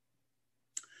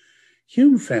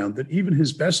 Hume found that even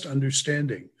his best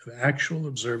understanding of actual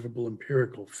observable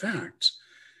empirical facts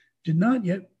did not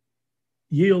yet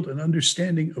yield an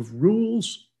understanding of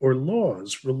rules or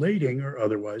laws relating or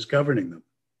otherwise governing them.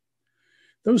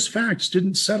 Those facts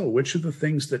didn't settle which of the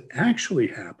things that actually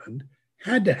happened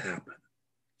had to happen,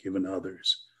 given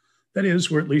others. That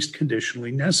is, were at least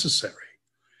conditionally necessary,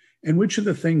 and which of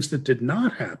the things that did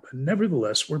not happen,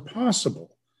 nevertheless, were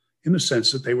possible, in the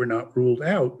sense that they were not ruled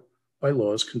out by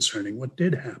laws concerning what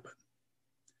did happen.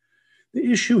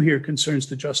 The issue here concerns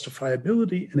the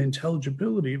justifiability and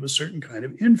intelligibility of a certain kind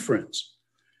of inference,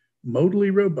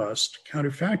 modally robust,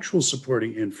 counterfactual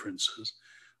supporting inferences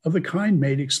of the kind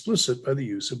made explicit by the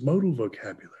use of modal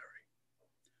vocabulary.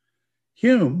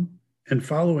 Hume, and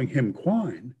following him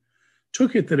Quine,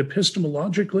 took it that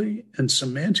epistemologically and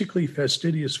semantically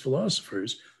fastidious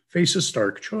philosophers face a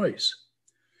stark choice.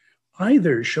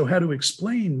 Either show how to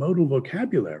explain modal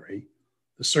vocabulary,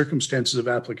 the circumstances of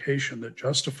application that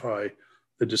justify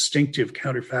the distinctive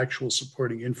counterfactual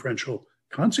supporting inferential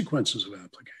consequences of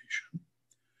application,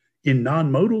 in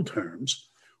non-modal terms,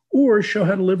 or show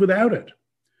how to live without it,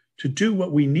 to do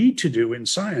what we need to do in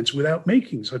science without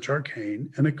making such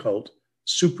arcane and occult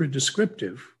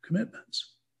supradescriptive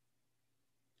commitments.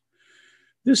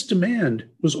 This demand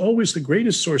was always the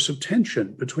greatest source of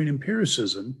tension between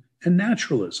empiricism and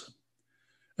naturalism,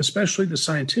 especially the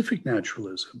scientific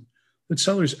naturalism that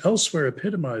Sellars elsewhere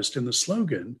epitomized in the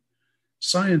slogan,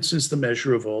 "Science is the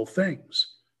measure of all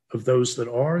things, of those that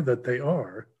are, that they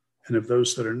are, and of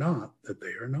those that are not, that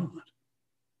they are not."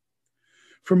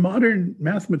 For modern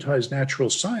mathematized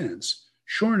natural science,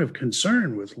 shorn of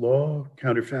concern with law,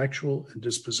 counterfactual, and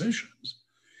dispositions,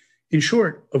 in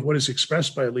short of what is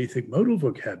expressed by a lethic modal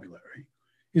vocabulary,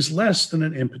 is less than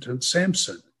an impotent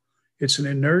Samson. It's an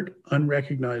inert,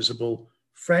 unrecognizable,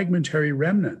 fragmentary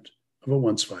remnant of a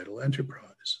once vital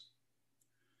enterprise.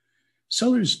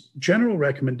 Sellars' general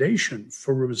recommendation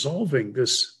for resolving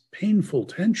this painful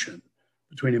tension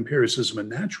between empiricism and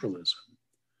naturalism,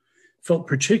 felt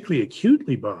particularly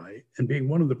acutely by, and being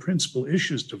one of the principal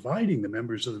issues dividing the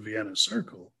members of the Vienna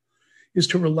Circle, is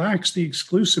to relax the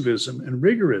exclusivism and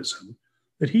rigorism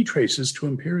that he traces to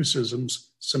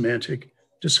empiricism's semantic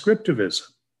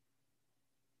descriptivism.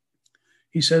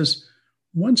 He says,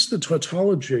 once the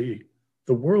tautology,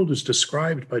 the world is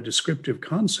described by descriptive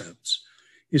concepts,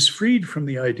 is freed from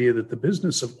the idea that the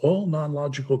business of all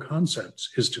non-logical concepts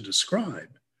is to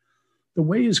describe, the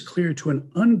way is clear to an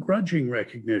ungrudging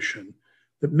recognition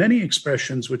that many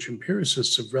expressions which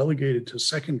empiricists have relegated to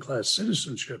second-class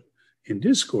citizenship in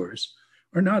discourse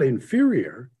are not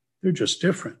inferior, they're just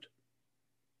different.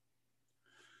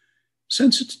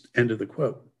 End of the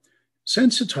quote.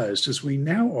 Sensitized as we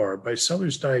now are by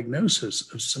Sellars'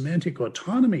 diagnosis of semantic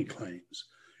autonomy claims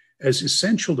as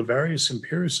essential to various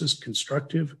empiricist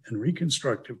constructive and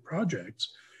reconstructive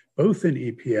projects, both in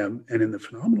EPM and in the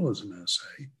phenomenalism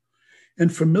essay,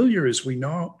 and familiar as we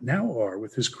now are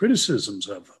with his criticisms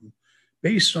of them,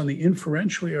 based on the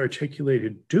inferentially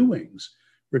articulated doings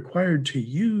required to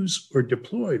use or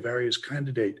deploy various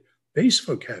candidate base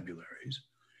vocabularies,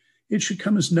 it should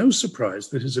come as no surprise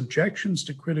that his objections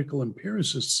to critical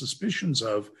empiricists' suspicions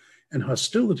of and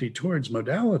hostility towards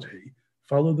modality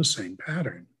follow the same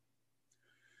pattern.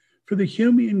 For the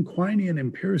Humean Quinean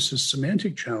empiricist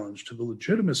semantic challenge to the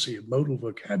legitimacy of modal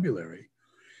vocabulary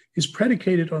is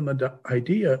predicated on the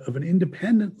idea of an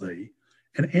independently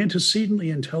and antecedently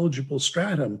intelligible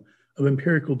stratum of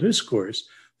empirical discourse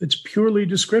that's purely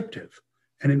descriptive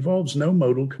and involves no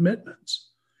modal commitments,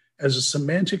 as a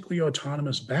semantically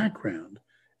autonomous background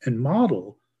and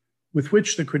model with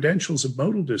which the credentials of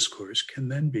modal discourse can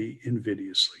then be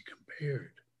invidiously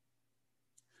compared.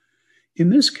 In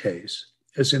this case,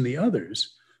 as in the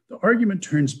others, the argument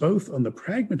turns both on the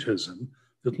pragmatism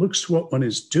that looks to what one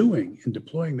is doing in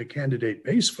deploying the candidate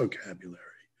base vocabulary,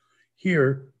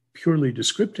 here purely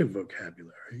descriptive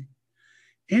vocabulary,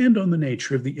 and on the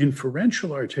nature of the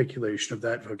inferential articulation of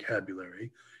that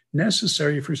vocabulary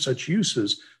necessary for such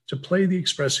uses to play the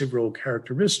expressive role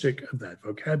characteristic of that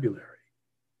vocabulary.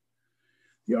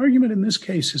 The argument in this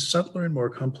case is subtler and more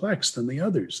complex than the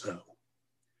others, though.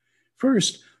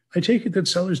 First, I take it that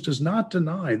Sellars does not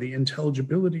deny the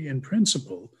intelligibility in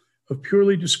principle of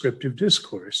purely descriptive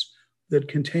discourse that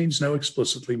contains no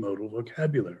explicitly modal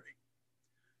vocabulary.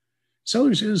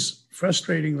 Sellars is,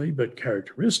 frustratingly but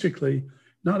characteristically,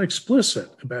 not explicit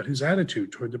about his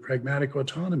attitude toward the pragmatic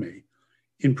autonomy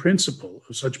in principle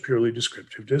of such purely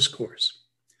descriptive discourse.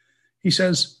 He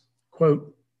says,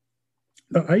 quote,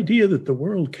 "The idea that the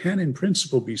world can in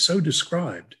principle be so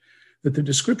described that the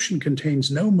description contains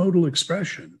no modal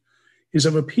expression is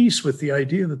of a piece with the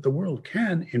idea that the world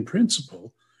can, in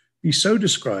principle, be so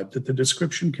described that the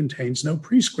description contains no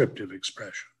prescriptive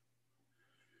expression.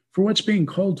 For what's being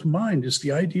called to mind is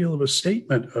the ideal of a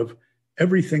statement of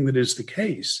everything that is the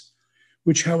case,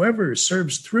 which, however,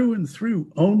 serves through and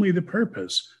through only the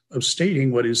purpose of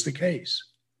stating what is the case.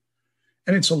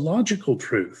 And it's a logical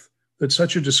truth that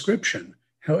such a description,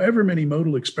 however many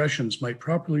modal expressions might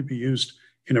properly be used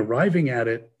in arriving at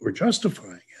it or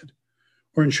justifying it,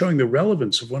 or in showing the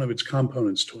relevance of one of its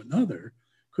components to another,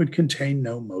 could contain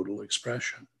no modal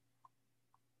expression."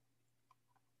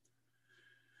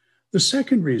 The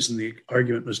second reason the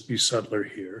argument must be subtler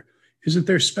here is that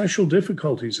there are special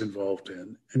difficulties involved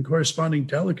in and corresponding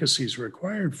delicacies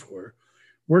required for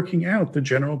working out the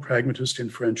general pragmatist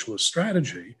inferentialist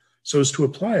strategy so as to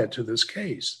apply it to this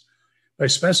case by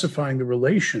specifying the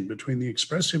relation between the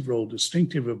expressive role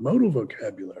distinctive of modal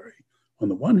vocabulary on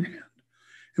the one hand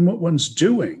and what one's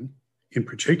doing, in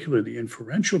particular the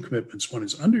inferential commitments one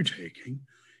is undertaking,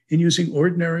 in using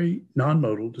ordinary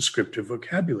non-modal descriptive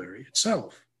vocabulary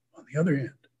itself on the other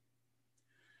hand.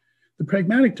 The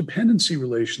pragmatic dependency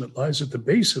relation that lies at the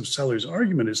base of Sellars'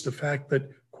 argument is the fact that,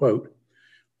 quote,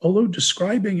 although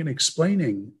describing and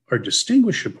explaining are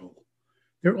distinguishable,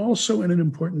 they're also in an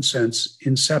important sense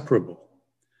inseparable.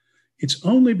 It's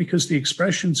only because the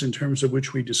expressions in terms of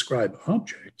which we describe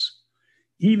objects,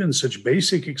 even such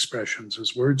basic expressions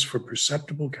as words for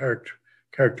perceptible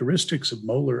characteristics of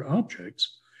molar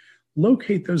objects,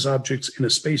 locate those objects in a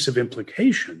space of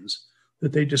implications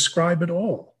that they describe at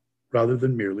all, rather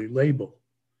than merely label.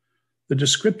 The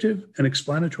descriptive and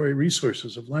explanatory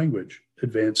resources of language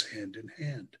advance hand in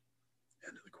hand.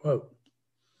 End of the quote.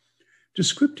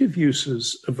 Descriptive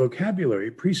uses of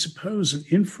vocabulary presuppose an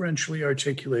inferentially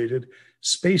articulated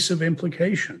space of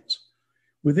implications,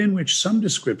 within which some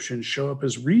descriptions show up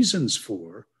as reasons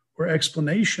for or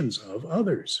explanations of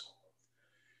others.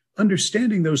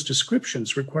 Understanding those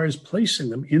descriptions requires placing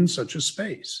them in such a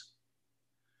space.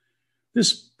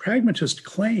 This pragmatist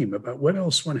claim about what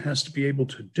else one has to be able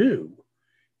to do,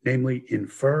 namely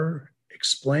infer,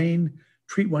 explain,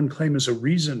 treat one claim as a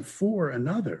reason for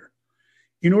another,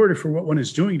 in order for what one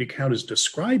is doing to count as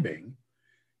describing,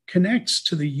 connects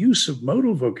to the use of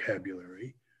modal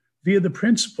vocabulary via the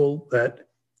principle that,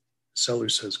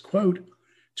 Sellars says, quote,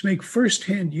 to make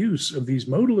first-hand use of these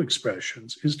modal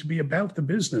expressions is to be about the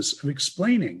business of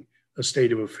explaining a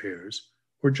state of affairs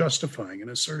or justifying an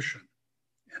assertion.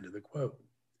 End of the quote.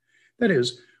 That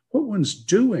is, what one's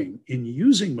doing in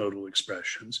using modal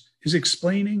expressions is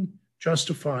explaining,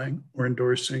 justifying, or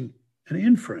endorsing an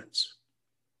inference.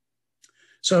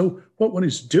 So what one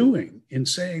is doing in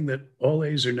saying that all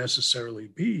A's are necessarily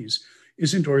B's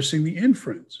is endorsing the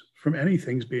inference from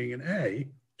anything's being an A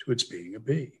to its being a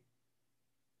B.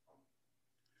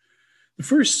 The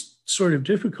first sort of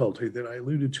difficulty that I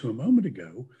alluded to a moment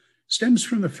ago stems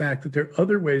from the fact that there are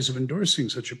other ways of endorsing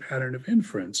such a pattern of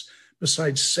inference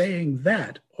besides saying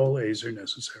that all A's are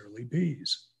necessarily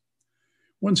B's.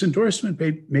 One's endorsement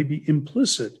may be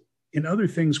implicit in other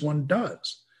things one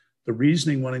does, the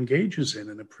reasoning one engages in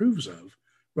and approves of,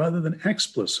 rather than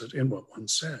explicit in what one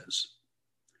says.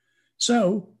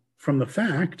 So, from the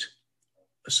fact,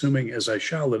 assuming as I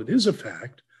shall that it is a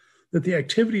fact, that the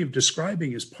activity of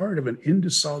describing is part of an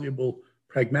indissoluble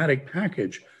pragmatic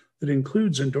package that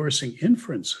includes endorsing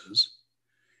inferences,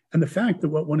 and the fact that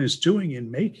what one is doing in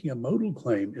making a modal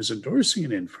claim is endorsing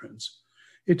an inference,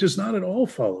 it does not at all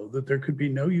follow that there could be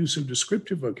no use of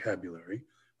descriptive vocabulary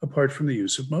apart from the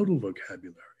use of modal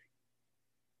vocabulary.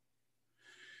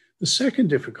 The second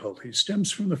difficulty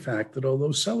stems from the fact that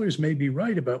although Sellars may be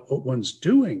right about what one's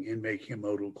doing in making a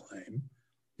modal claim,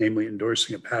 namely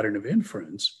endorsing a pattern of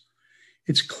inference,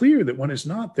 it's clear that one is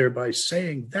not thereby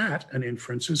saying that an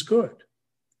inference is good.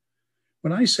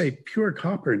 When I say pure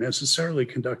copper necessarily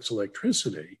conducts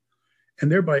electricity,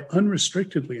 and thereby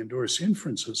unrestrictedly endorse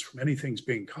inferences from anything's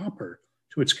being copper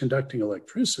to its conducting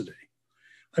electricity,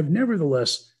 I've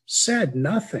nevertheless said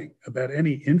nothing about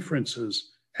any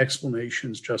inferences,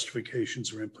 explanations,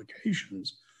 justifications, or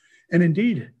implications. And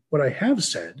indeed, what I have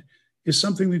said is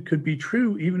something that could be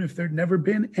true even if there'd never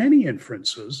been any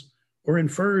inferences or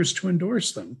inferers to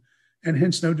endorse them, and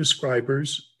hence no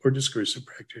describers or discursive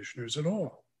practitioners at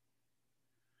all.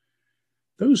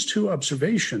 Those two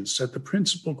observations set the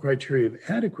principal criteria of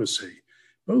adequacy,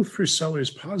 both for Sellars'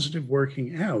 positive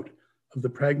working out of the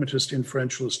pragmatist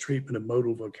inferentialist treatment of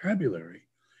modal vocabulary,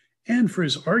 and for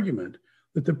his argument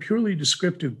that the purely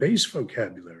descriptive base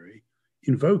vocabulary,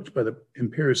 invoked by the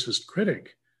empiricist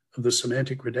critic of the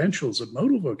semantic credentials of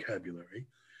modal vocabulary,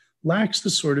 lacks the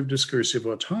sort of discursive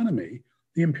autonomy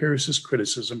the empiricist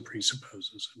criticism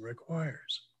presupposes and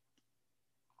requires.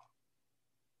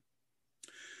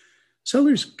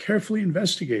 Sellars carefully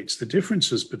investigates the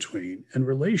differences between and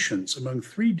relations among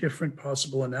three different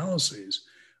possible analyses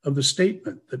of the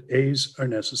statement that A's are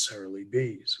necessarily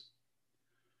B's.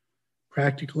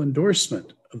 Practical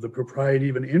endorsement of the propriety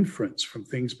of an inference from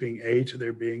things being A to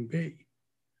their being B.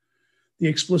 The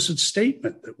explicit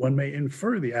statement that one may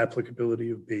infer the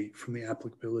applicability of B from the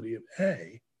applicability of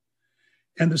A,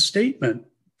 and the statement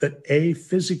that A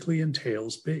physically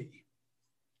entails B.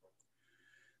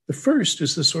 The first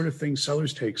is the sort of thing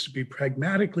Sellars takes to be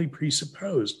pragmatically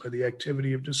presupposed by the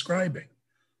activity of describing,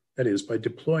 that is, by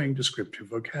deploying descriptive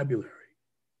vocabulary.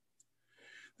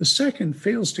 The second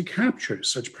fails to capture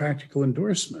such practical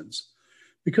endorsements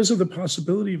because of the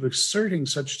possibility of asserting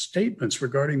such statements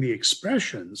regarding the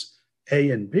expressions A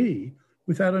and B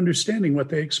without understanding what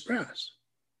they express.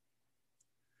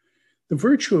 The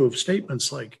virtue of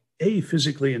statements like A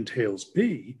physically entails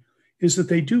B is that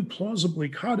they do plausibly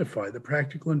codify the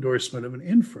practical endorsement of an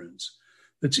inference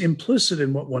that's implicit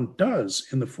in what one does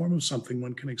in the form of something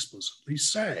one can explicitly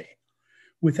say,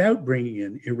 without bringing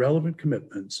in irrelevant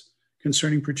commitments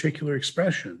concerning particular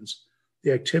expressions,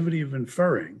 the activity of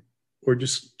inferring, or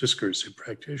discursive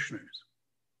practitioners.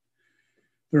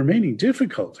 The remaining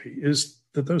difficulty is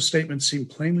that those statements seem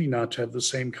plainly not to have the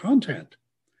same content,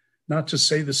 not to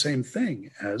say the same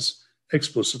thing as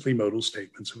explicitly modal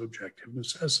statements of objective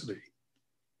necessity.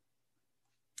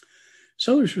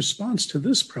 Sellars' response to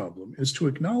this problem is to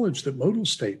acknowledge that modal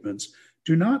statements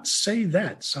do not say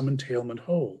that some entailment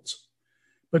holds,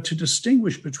 but to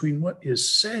distinguish between what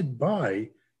is said by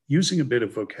using a bit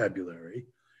of vocabulary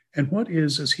and what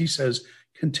is, as he says,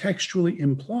 contextually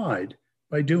implied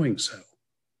by doing so.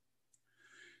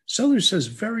 Sellars says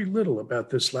very little about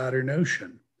this latter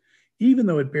notion, even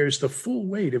though it bears the full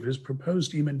weight of his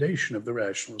proposed emendation of the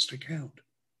rationalist account.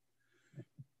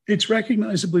 It's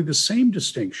recognizably the same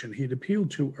distinction he had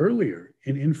appealed to earlier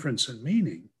in Inference and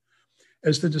Meaning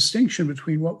as the distinction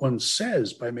between what one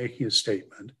says by making a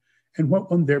statement and what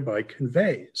one thereby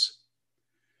conveys.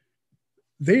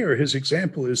 There, his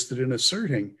example is that in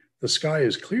asserting the sky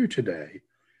is clear today,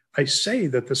 I say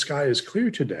that the sky is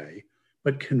clear today,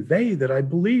 but convey that I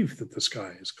believe that the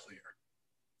sky is clear.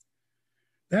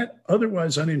 That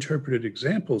otherwise uninterpreted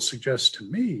example suggests to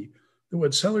me that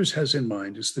what Sellars has in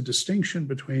mind is the distinction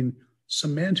between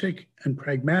semantic and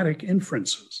pragmatic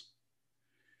inferences.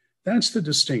 That's the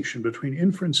distinction between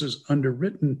inferences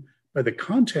underwritten by the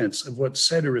contents of what's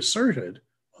said or asserted,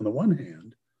 on the one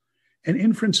hand, and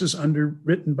inferences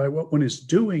underwritten by what one is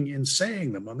doing in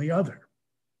saying them on the other.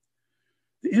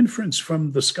 The inference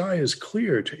from the sky is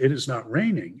clear to it is not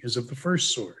raining is of the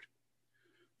first sort.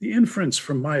 The inference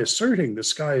from my asserting the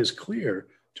sky is clear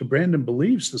to Brandom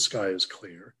believes the sky is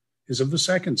clear is of the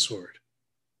second sort.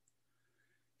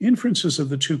 Inferences of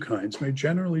the two kinds may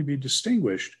generally be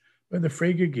distinguished by the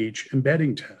Frege-Geach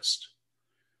embedding test.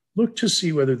 Look to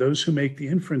see whether those who make the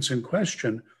inference in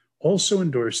question also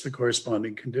endorse the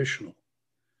corresponding conditional.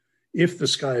 If the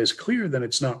sky is clear, then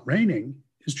it's not raining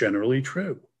is generally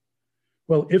true.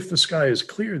 Well, if the sky is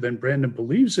clear, then Brandom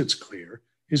believes it's clear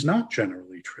is not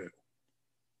generally true.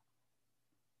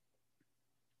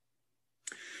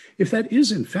 If that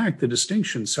is, in fact, the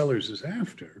distinction Sellars is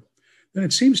after, then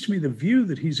it seems to me the view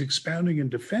that he's expounding and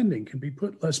defending can be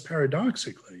put less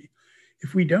paradoxically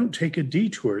if we don't take a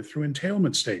detour through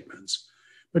entailment statements,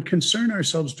 but concern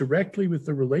ourselves directly with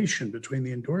the relation between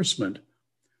the endorsement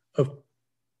of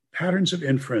patterns of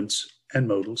inference and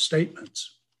modal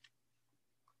statements.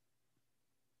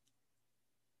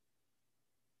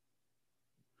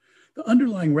 The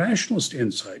underlying rationalist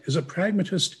insight is a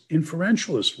pragmatist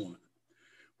inferentialist one.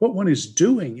 What one is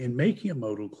doing in making a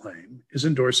modal claim is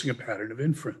endorsing a pattern of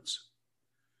inference.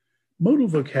 Modal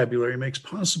vocabulary makes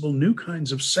possible new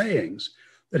kinds of sayings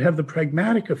that have the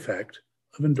pragmatic effect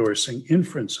of endorsing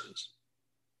inferences.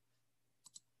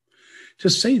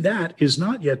 To say that is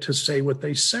not yet to say what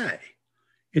they say.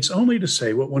 It's only to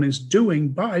say what one is doing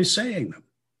by saying them.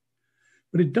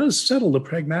 But it does settle the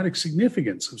pragmatic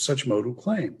significance of such modal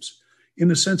claims in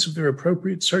the sense of their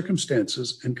appropriate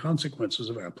circumstances and consequences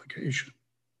of application.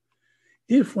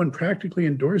 If one practically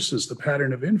endorses the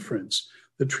pattern of inference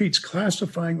that treats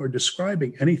classifying or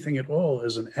describing anything at all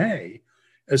as an A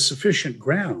as sufficient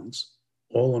grounds,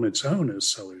 all on its own, as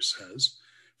Sellars says,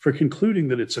 for concluding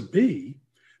that it's a B,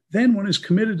 then one is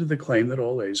committed to the claim that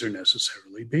all A's are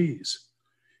necessarily B's.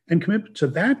 And commitment to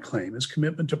that claim is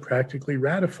commitment to practically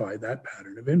ratify that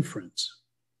pattern of inference.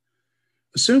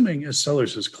 Assuming, as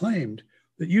Sellars has claimed,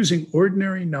 that using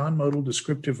ordinary non-modal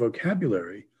descriptive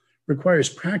vocabulary requires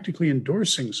practically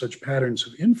endorsing such patterns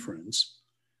of inference,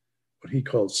 what he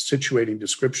calls situating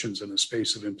descriptions in a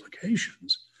space of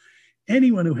implications,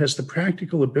 anyone who has the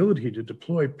practical ability to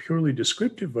deploy purely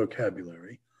descriptive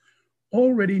vocabulary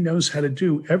already knows how to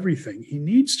do everything he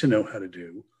needs to know how to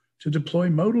do to deploy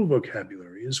modal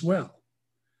vocabulary as well.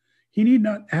 He need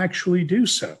not actually do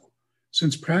so,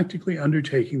 since practically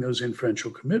undertaking those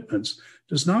inferential commitments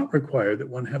does not require that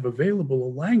one have available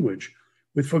a language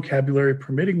with vocabulary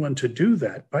permitting one to do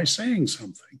that by saying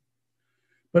something.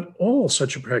 But all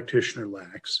such a practitioner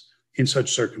lacks, in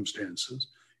such circumstances,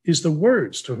 is the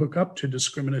words to hook up to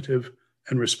discriminative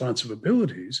and responsive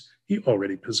abilities he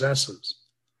already possesses.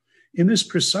 In this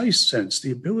precise sense,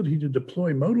 the ability to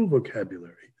deploy modal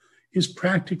vocabulary is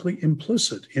practically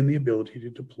implicit in the ability to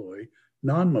deploy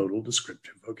non-modal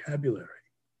descriptive vocabulary.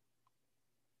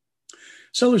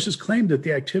 Sellars has claimed that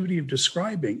the activity of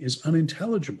describing is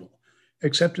unintelligible,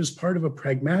 except as part of a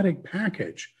pragmatic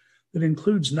package that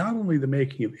includes not only the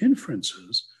making of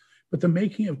inferences, but the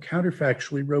making of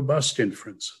counterfactually robust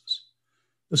inferences,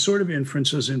 the sort of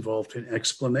inferences involved in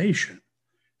explanation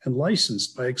and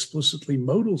licensed by explicitly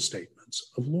modal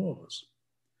statements of laws.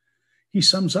 He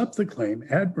sums up the claim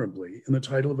admirably in the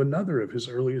title of another of his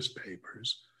earliest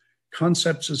papers,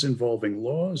 Concepts as Involving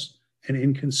Laws and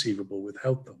Inconceivable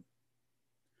Without Them.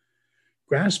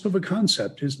 Grasp of a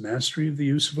concept is mastery of the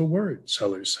use of a word,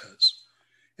 Sellars says.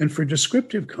 And for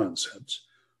descriptive concepts,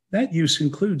 that use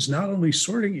includes not only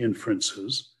sorting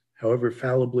inferences, however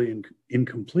fallibly and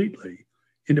incompletely,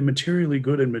 into materially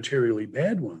good and materially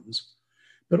bad ones,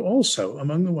 but also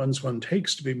among the ones one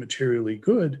takes to be materially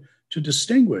good to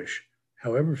distinguish,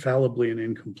 however fallibly and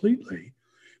incompletely,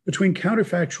 between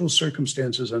counterfactual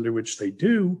circumstances under which they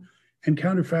do and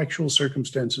counterfactual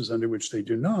circumstances under which they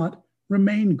do not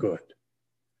remain good.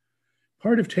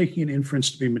 Part of taking an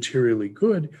inference to be materially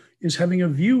good is having a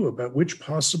view about which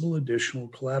possible additional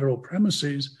collateral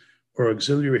premises or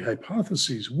auxiliary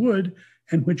hypotheses would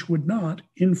and which would not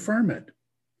infirm it.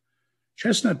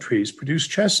 Chestnut trees produce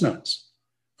chestnuts,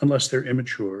 unless they're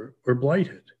immature or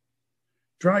blighted.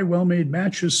 Dry, well-made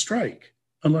matches strike,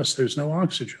 unless there's no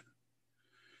oxygen.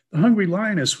 The hungry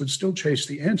lioness would still chase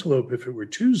the antelope if it were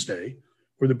Tuesday,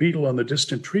 or the beetle on the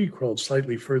distant tree crawled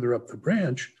slightly further up the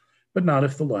branch, but not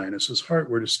if the lioness's heart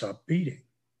were to stop beating.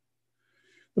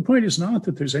 The point is not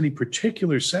that there's any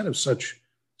particular set of such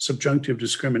subjunctive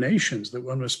discriminations that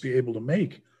one must be able to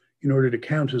make in order to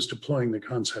count as deploying the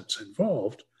concepts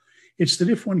involved. It's that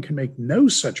if one can make no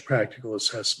such practical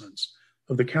assessments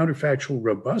of the counterfactual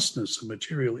robustness of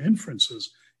material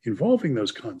inferences involving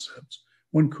those concepts,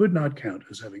 one could not count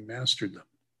as having mastered them.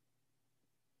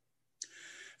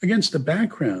 Against the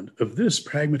background of this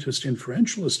pragmatist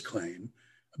inferentialist claim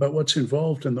about what's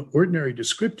involved in the ordinary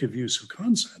descriptive use of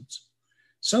concepts,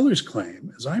 Sellars'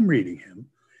 claim, as I'm reading him,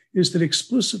 is that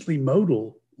explicitly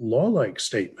modal, law-like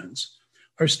statements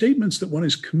are statements that one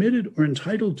is committed or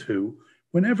entitled to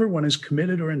whenever one is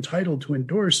committed or entitled to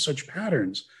endorse such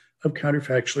patterns of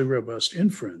counterfactually robust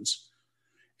inference,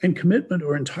 and commitment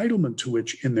or entitlement to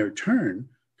which, in their turn,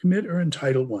 commit or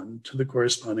entitle one to the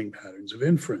corresponding patterns of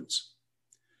inference.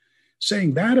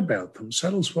 Saying that about them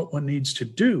settles what one needs to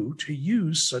do to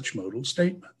use such modal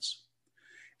statements.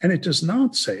 And it does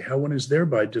not say how one is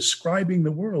thereby describing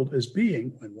the world as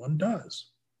being when one does.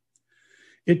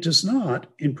 It does not,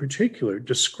 in particular,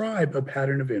 describe a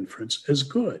pattern of inference as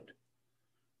good,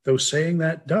 though saying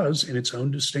that does, in its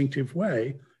own distinctive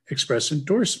way, express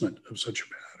endorsement of such a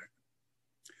pattern.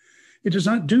 It does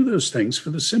not do those things for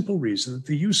the simple reason that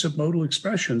the use of modal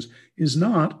expressions is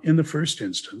not, in the first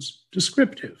instance,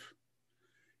 descriptive.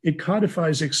 It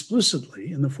codifies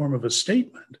explicitly, in the form of a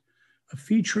statement, a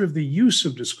feature of the use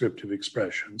of descriptive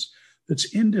expressions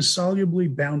that's indissolubly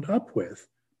bound up with,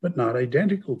 but not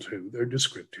identical to, their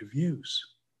descriptive use.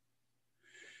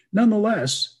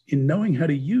 Nonetheless, in knowing how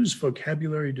to use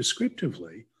vocabulary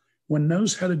descriptively, one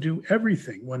knows how to do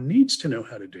everything one needs to know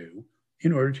how to do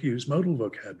in order to use modal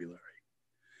vocabulary.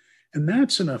 And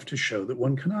that's enough to show that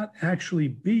one cannot actually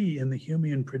be in the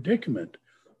Humean predicament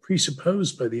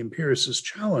presupposed by the empiricist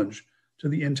challenge to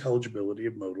the intelligibility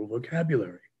of modal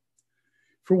vocabulary.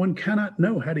 For one cannot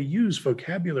know how to use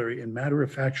vocabulary in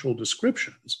matter-of-factual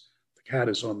descriptions, the cat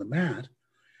is on the mat,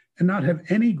 and not have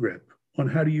any grip on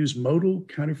how to use modal,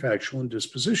 counterfactual, and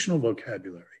dispositional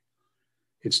vocabulary.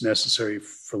 It's necessary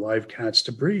for live cats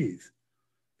to breathe.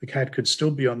 The cat could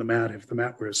still be on the mat if the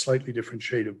mat were a slightly different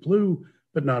shade of blue,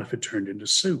 but not if it turned into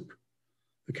soup.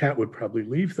 The cat would probably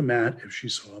leave the mat if she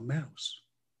saw a mouse.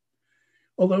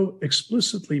 Although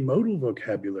explicitly modal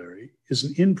vocabulary is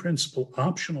an in-principle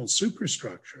optional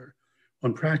superstructure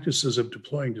on practices of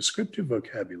deploying descriptive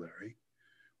vocabulary,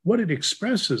 what it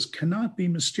expresses cannot be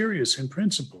mysterious in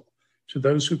principle to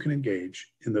those who can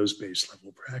engage in those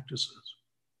base-level practices.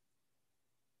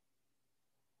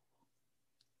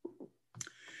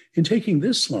 In taking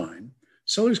this line,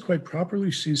 Sellars quite properly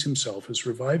sees himself as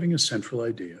reviving a central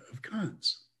idea of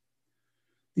Kant's.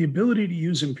 The ability to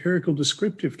use empirical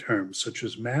descriptive terms such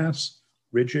as mass,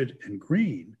 rigid, and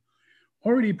green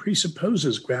already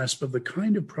presupposes grasp of the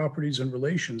kind of properties and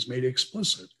relations made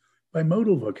explicit by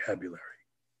modal vocabulary.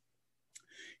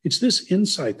 It's this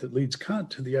insight that leads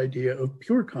Kant to the idea of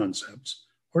pure concepts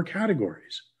or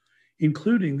categories,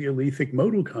 including the alethic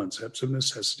modal concepts of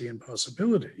necessity and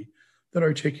possibility that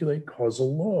articulate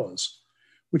causal laws,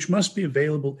 which must be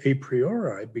available a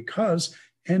priori because,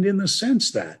 and in the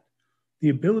sense that, the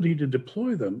ability to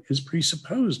deploy them is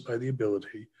presupposed by the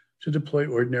ability to deploy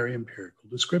ordinary empirical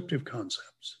descriptive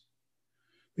concepts.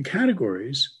 The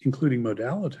categories, including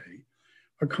modality,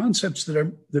 are concepts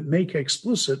that make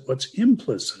explicit what's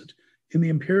implicit in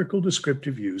the empirical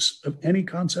descriptive use of any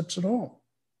concepts at all.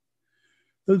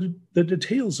 Though the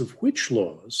details of which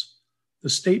laws, the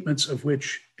statements of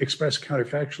which express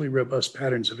counterfactually robust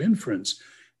patterns of inference,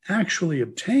 actually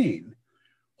obtain,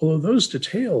 although those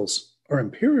details are an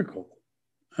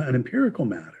empirical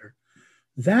matter,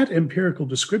 that empirical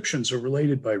descriptions are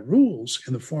related by rules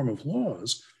in the form of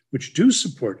laws which do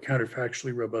support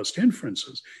counterfactually robust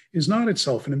inferences is not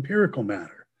itself an empirical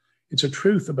matter. It's a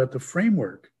truth about the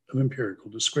framework of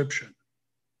empirical description.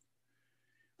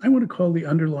 I want to call the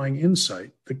underlying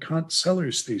insight the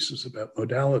Kant-Sellars thesis about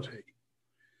modality.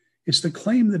 It's the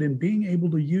claim that in being able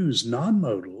to use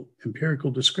non-modal empirical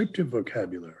descriptive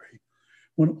vocabulary,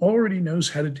 one already knows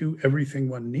how to do everything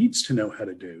one needs to know how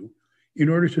to do in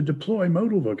order to deploy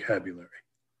modal vocabulary,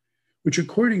 which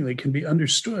accordingly can be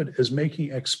understood as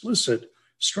making explicit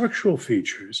structural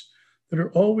features that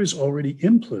are always already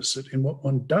implicit in what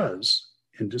one does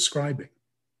in describing.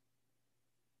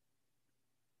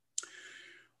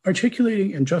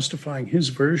 Articulating and justifying his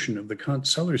version of the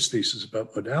Kant-Sellars thesis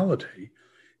about modality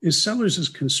is Sellars'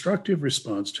 constructive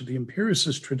response to the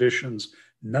empiricist tradition's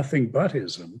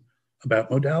nothing-butism about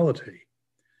modality.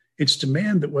 Its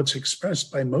demand that what's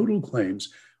expressed by modal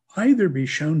claims either be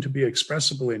shown to be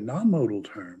expressible in non-modal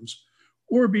terms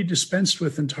or be dispensed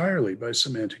with entirely by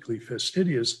semantically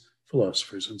fastidious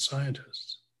philosophers and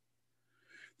scientists.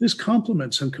 This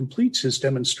complements and completes his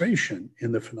demonstration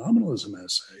in the phenomenalism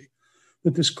essay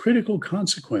that this critical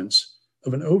consequence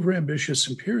of an overambitious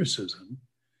empiricism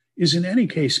is in any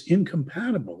case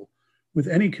incompatible with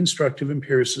any constructive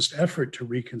empiricist effort to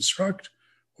reconstruct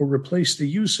or replace the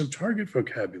use of target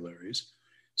vocabularies,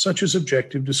 such as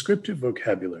objective descriptive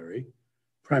vocabulary,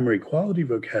 primary quality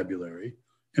vocabulary,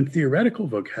 and theoretical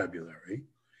vocabulary,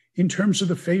 in terms of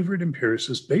the favored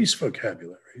empiricist base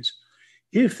vocabularies,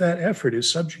 if that effort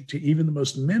is subject to even the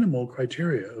most minimal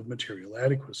criteria of material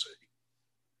adequacy.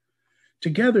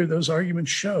 Together, those arguments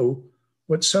show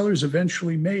what Sellars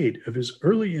eventually made of his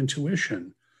early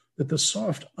intuition that the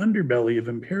soft underbelly of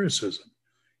empiricism,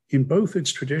 in both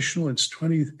its traditional and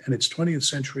its 20th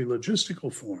century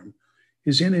logistical form,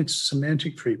 is in its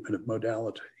semantic treatment of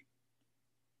modality.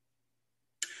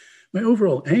 My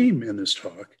overall aim in this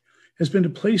talk has been to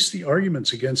place the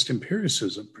arguments against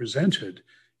empiricism presented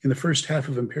in the first half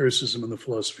of Empiricism and the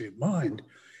Philosophy of Mind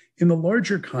in the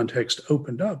larger context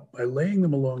opened up by laying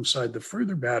them alongside the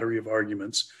further battery of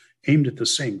arguments aimed at the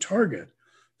same target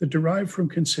that derive from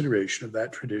consideration of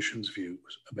that tradition's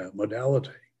views about modality.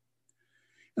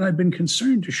 And I've been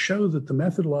concerned to show that the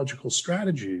methodological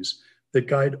strategies that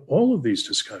guide all of these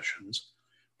discussions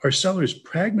are Sellars'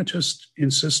 pragmatist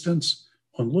insistence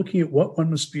on looking at what one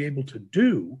must be able to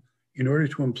do in order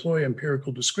to employ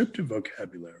empirical descriptive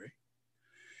vocabulary,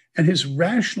 and his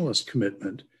rationalist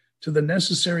commitment to the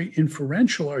necessary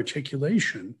inferential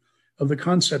articulation of the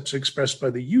concepts expressed by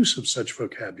the use of such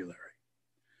vocabulary.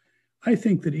 I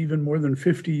think that even more than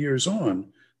 50 years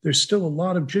on, there's still a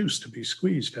lot of juice to be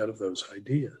squeezed out of those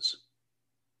ideas.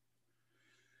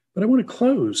 But I want to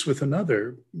close with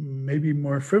another, maybe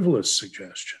more frivolous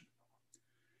suggestion.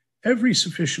 Every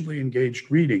sufficiently engaged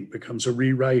reading becomes a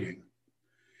rewriting.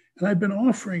 And I've been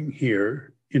offering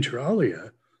here, inter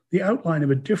alia, the outline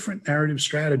of a different narrative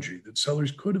strategy that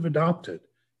Sellars could have adopted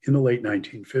in the late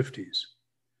 1950s.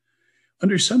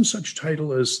 Under some such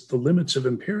title as The Limits of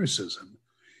Empiricism,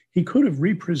 he could have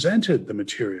represented the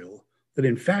material that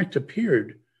in fact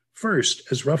appeared first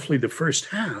as roughly the first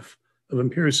half of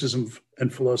Empiricism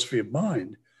and Philosophy of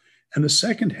Mind, and the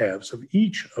second halves of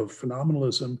each of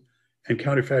Phenomenalism and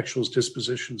Counterfactual's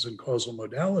Dispositions and Causal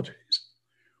Modalities,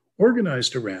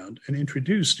 organized around and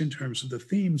introduced in terms of the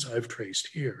themes I've traced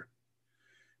here.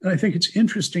 And I think it's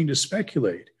interesting to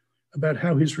speculate about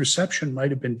how his reception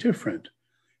might have been different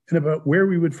and about where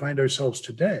we would find ourselves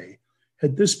today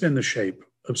had this been the shape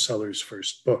of Sellars'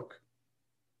 first book.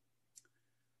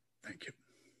 Thank you.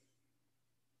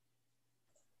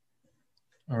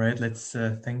 All right, let's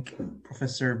thank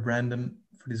Professor Brandom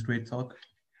for this great talk.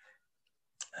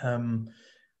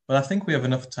 Well, I think we have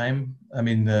enough time,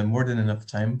 more than enough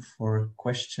time for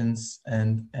questions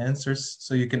and answers.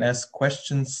 So you can ask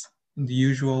questions in the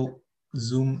usual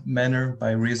Zoom manner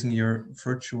by raising your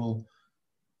virtual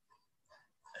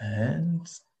hand.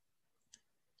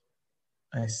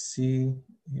 I see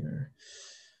here.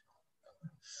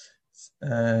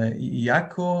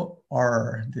 Yako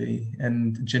R.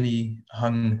 and Jenny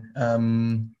Hung.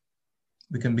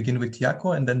 We can begin with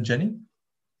Yako and then Jenny.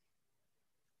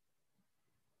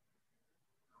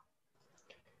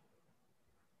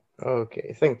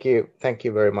 Okay, thank you. Thank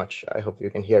you very much. I hope you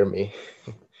can hear me.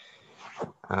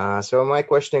 So my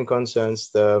question concerns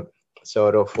the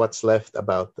sort of what's left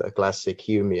about the classic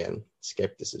Humean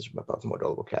skepticism about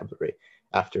modal vocabulary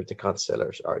after the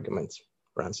Sellars argument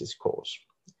runs its course.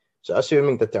 So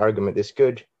assuming that the argument is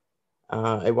good,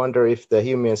 I wonder if the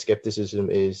Humean skepticism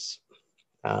is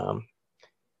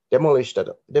demolished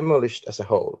as a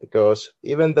whole, because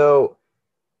even though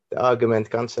the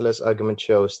argument, Sellars' argument,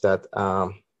 shows that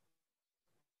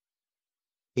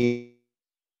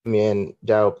Humean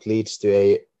doubt leads to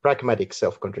a pragmatic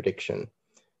self-contradiction,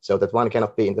 so that one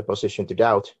cannot be in the position to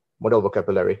doubt modal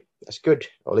vocabulary as good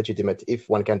or legitimate if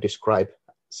one can describe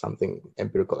something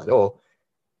empirical at all.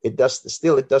 It does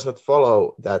not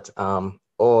follow that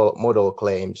all modal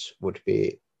claims would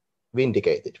be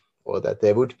vindicated, or that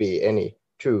there would be any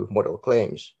true modal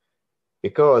claims,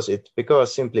 because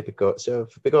from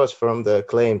the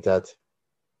claim that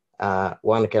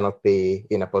one cannot be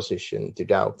in a position to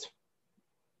doubt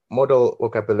modal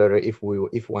vocabulary if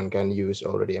one can use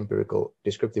already empirical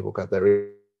descriptive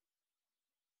vocabulary,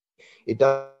 it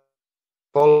does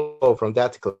follow from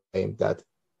that claim that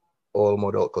all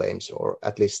modal claims, or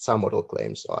at least some modal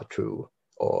claims, are true,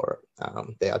 or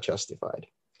they are justified.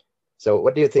 So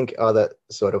what do you think are the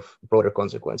sort of broader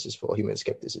consequences for Humean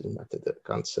skepticism after the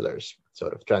Sellars'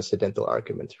 sort of transcendental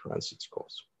argument runs its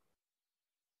course?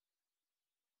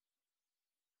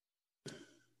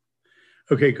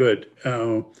 Okay, good.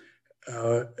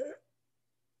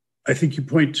 I think you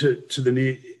point to the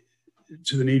need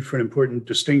for an important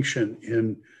distinction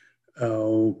in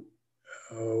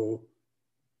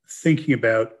thinking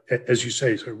about, as you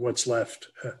say, sort of what's left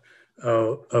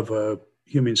of a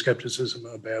Humean skepticism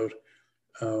about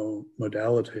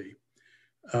modality.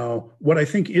 What I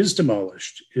think is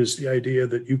demolished is the idea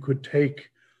that you could take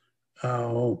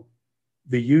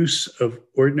the use of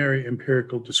ordinary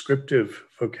empirical descriptive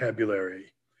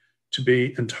vocabulary to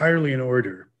be entirely in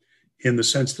order, in the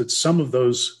sense that some of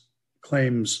those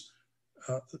claims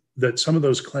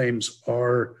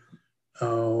are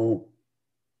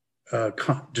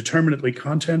determinately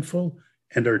contentful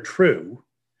and are true,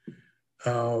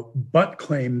 but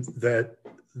claim that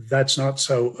that's not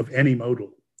so of any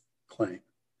modal claim.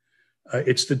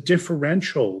 It's the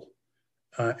differential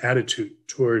attitude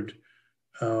toward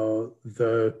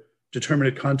the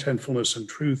determinate contentfulness and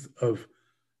truth of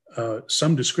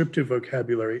some descriptive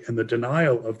vocabulary and the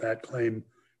denial of that claim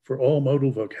for all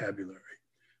modal vocabulary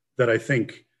that I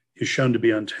think is shown to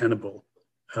be untenable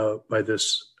by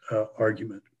this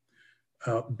argument.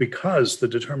 Because the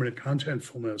determinate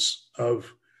contentfulness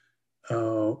of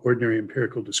ordinary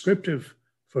empirical descriptive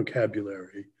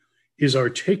vocabulary is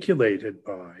articulated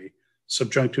by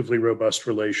subjunctively robust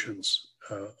relations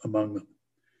among them.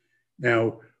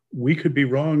 Now, we could be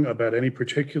wrong about any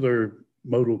particular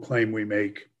modal claim we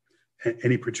make,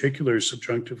 any particular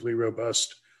subjunctively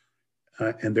robust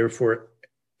and therefore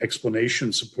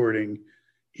explanation supporting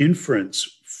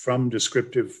inference from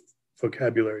descriptive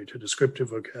vocabulary to descriptive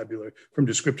vocabulary, from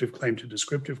descriptive claim to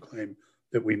descriptive claim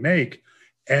that we make,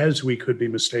 as we could be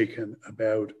mistaken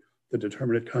about the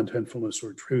determinate contentfulness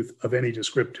or truth of any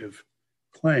descriptive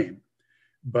claim.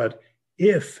 But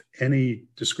if any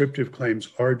descriptive claims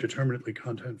are determinately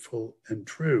contentful and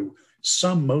true,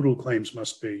 some modal claims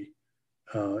must be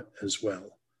as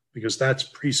well, because that's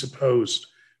presupposed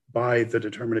by the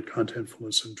determinate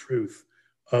contentfulness and truth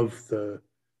of the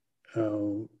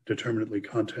determinately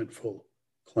contentful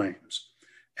claims.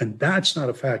 And that's not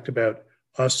a fact about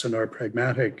us and our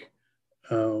pragmatic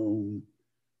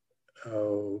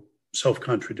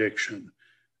self-contradiction.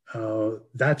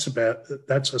 That's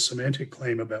a semantic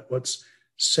claim about what's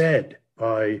said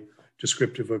by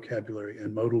descriptive vocabulary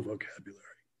and modal vocabulary.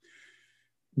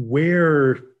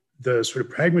 Where the sort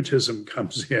of pragmatism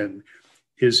comes in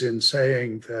is in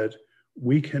saying that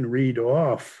we can read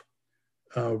off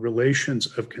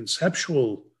relations of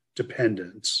conceptual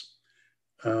dependence,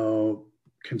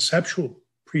 conceptual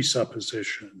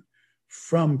presupposition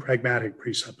from pragmatic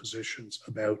presuppositions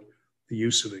about the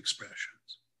use of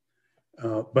expressions.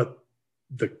 But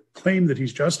the claim that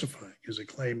he's justifying is a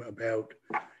claim about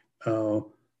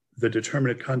the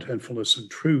determinate contentfulness and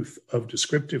truth of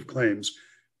descriptive claims,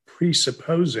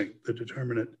 presupposing the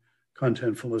determinate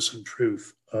contentfulness and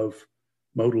truth of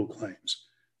modal claims.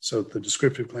 So the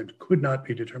descriptive claims could not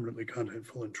be determinately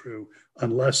contentful and true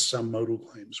unless some modal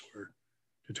claims were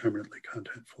determinately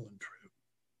contentful and true.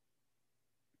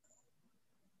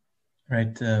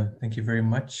 Right, thank you very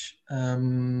much.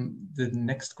 The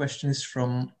next question is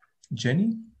from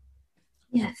Jenny.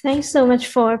 Yeah, thanks so much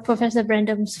for Professor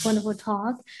Brandom's wonderful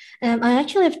talk. I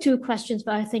actually have two questions,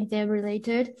 but I think they're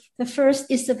related. The first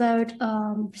is about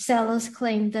Sellars'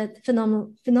 claim that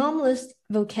phenomenalist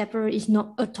vocabulary is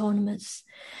not autonomous.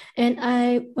 And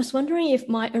I was wondering if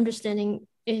my understanding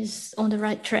is on the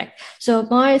right track. So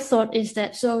my thought is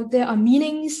that, so there are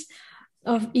meanings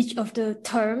of each of the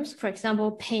terms, for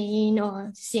example, pain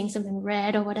or seeing something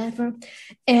red or whatever,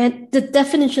 and the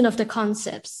definition of the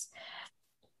concepts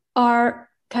are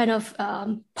kind of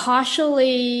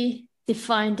partially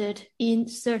defined in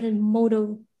certain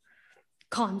modal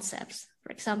concepts.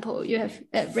 For example, you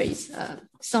have raised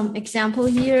some example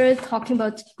here talking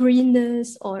about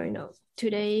greenness, or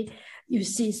today you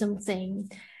see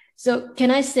something. So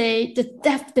can I say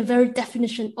the very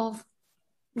definition of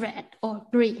red or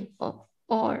green or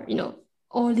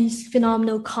all these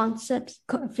phenomenal concepts,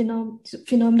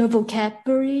 phenomenal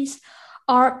vocabularies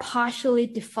are partially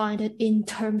defined in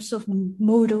terms of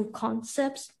modal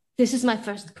concepts? This is my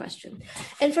first question.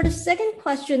 And for the second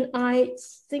question, I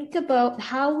think about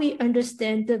how we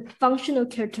understand the functional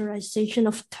characterization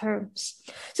of terms.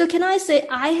 So can I say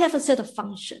I have a set of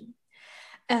function?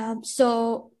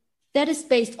 So that is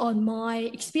based on my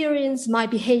experience, my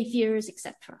behaviors,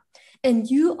 etc. And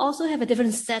you also have a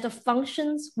different set of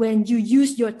functions when you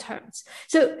use your terms.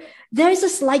 So there is a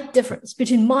slight difference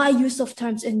between my use of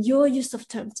terms and your use of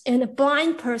terms and a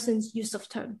blind person's use of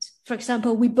terms. For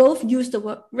example, we both use the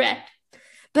word red,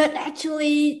 but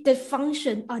actually the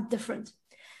functions are different.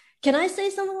 Can I say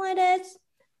something like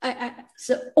that?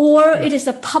 It is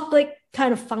a public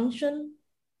kind of function?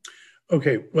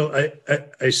 Okay, well,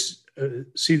 I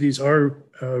see these are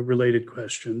related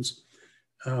questions.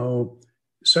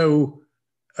 So,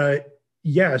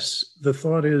 yes, the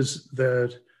thought is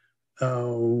that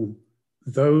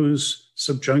those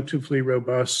subjunctively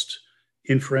robust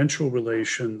inferential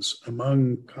relations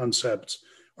among concepts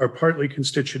are partly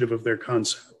constitutive of their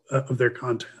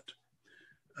content.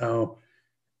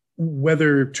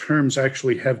 Whether terms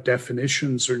actually have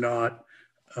definitions or not,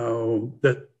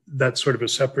 that's sort of a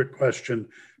separate question,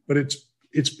 but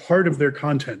it's part of their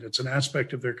content. It's an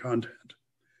aspect of their content.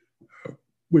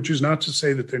 Which is not to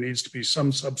say that there needs to be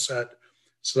some subset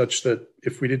such that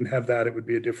if we didn't have that, it would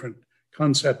be a different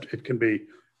concept. It can be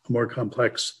a more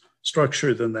complex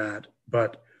structure than that.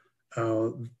 But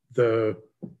the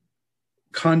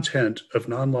content of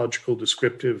non-logical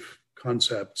descriptive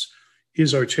concepts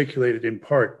is articulated in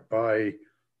part by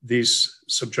these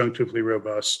subjunctively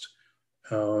robust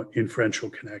inferential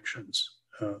connections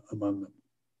among them.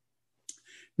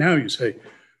 Now you say,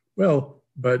 well,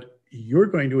 but you're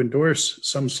going to endorse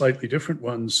some slightly different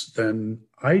ones than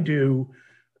I do,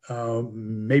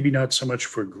 maybe not so much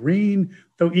for green,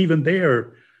 though even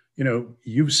there,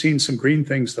 you've seen some green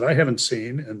things that I haven't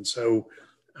seen. And so,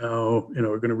 we're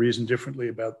going to reason differently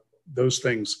about those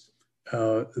things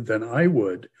than I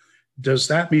would. Does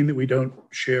that mean that we don't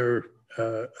share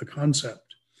a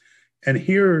concept? And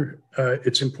here,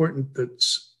 it's important that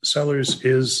Sellars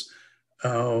is,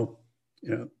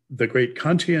 the great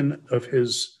Kantian of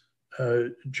his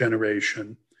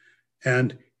generation,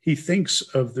 and he thinks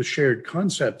of the shared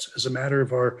concepts as a matter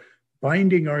of our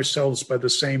binding ourselves by the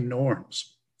same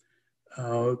norms.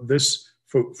 This,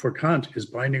 for Kant, is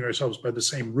binding ourselves by the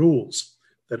same rules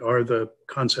that are the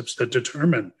concepts that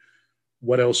determine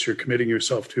what else you're committing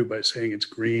yourself to by saying it's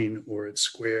green or it's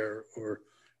square or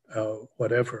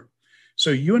whatever.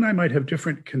 So you and I might have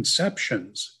different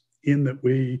conceptions in that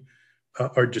we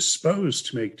are disposed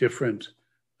to make different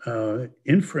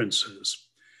inferences,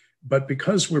 but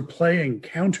because we're playing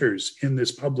counters in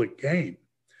this public game,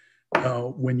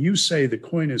 when you say the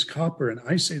coin is copper and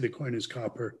I say the coin is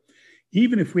copper,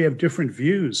 even if we have different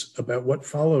views about what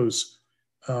follows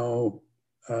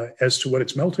as to what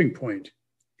its melting point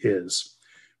is,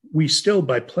 we still,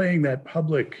 by playing that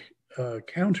public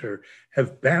counter,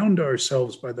 have bound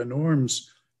ourselves by the norms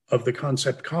of the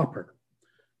concept copper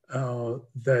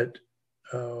that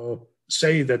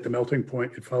say that the melting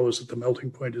point, it follows that the melting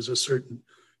point is a certain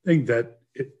thing, that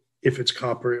if it's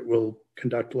copper, it will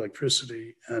conduct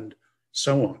electricity and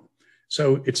so on.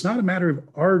 So it's not a matter of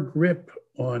our grip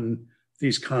on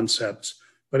these concepts,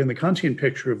 but in the Kantian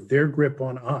picture of their grip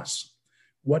on us.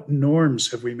 What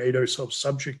norms have we made ourselves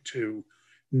subject to?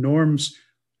 Norms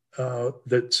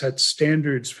that set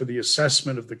standards for the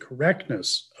assessment of the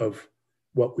correctness of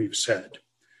what we've said.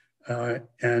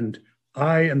 And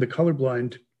I and the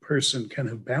colorblind person can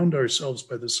have bound ourselves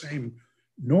by the same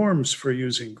norms for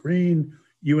using green.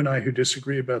 You and I who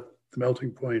disagree about the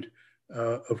melting point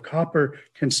of copper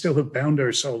can still have bound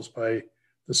ourselves by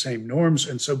the same norms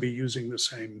and so be using the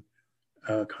same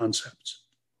concepts.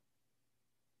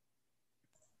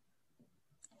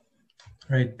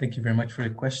 Right. Thank you very much for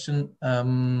the question.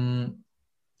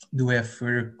 Do we have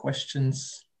further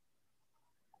questions?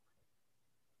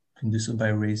 You can do so by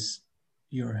raise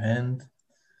your hand.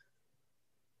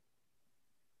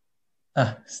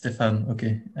 Stefan.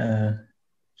 Okay.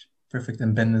 Perfect.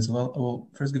 And Ben as well. I will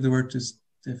first give the word to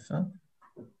Stefan.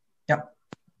 Yeah.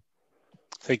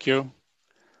 Thank you.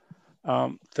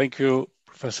 Thank you,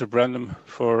 Professor Brandom,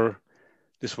 for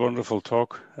this wonderful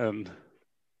talk and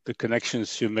the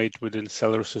connections you made within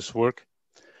Sellars' work.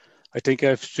 I think I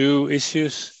have two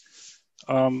issues.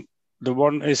 The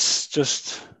one is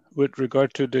just with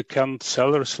regard to the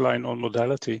Kant-Sellars line on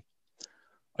modality.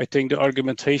 I think the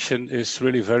argumentation is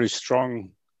really very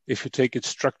strong if you take it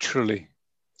structurally.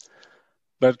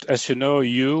 But as you know,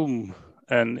 Hume,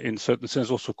 and in certain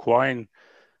sense also Quine,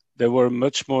 they were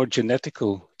much more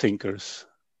genetical thinkers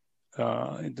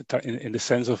in the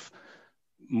sense of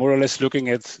more or less looking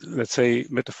at, let's say,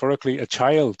 metaphorically, a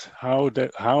child. How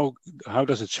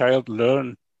does a child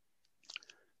learn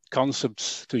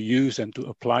concepts to use and to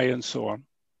apply and so on?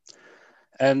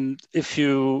 And if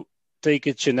you take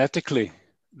it genetically,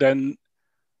 then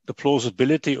the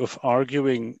plausibility of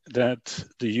arguing that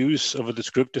the use of a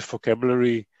descriptive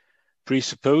vocabulary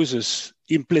presupposes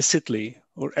implicitly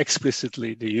or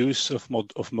explicitly the use of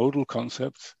modal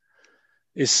concepts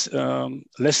is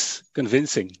less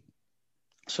convincing.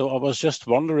 So I was just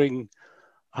wondering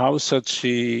how such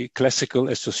a classical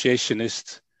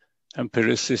associationist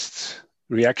empiricist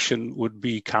reaction would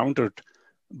be countered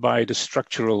by the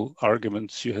structural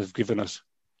arguments you have given us.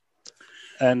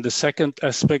 And the second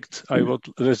aspect,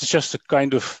 there's just a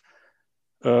kind of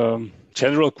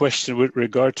general question with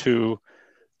regard to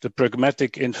the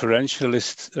pragmatic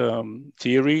inferentialist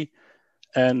theory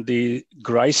and the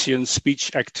Gricean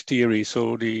speech act theory.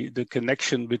 So the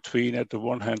connection between, at the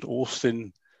one hand,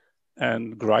 Austin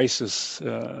and Grice's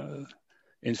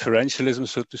inferentialism,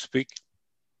 so to speak.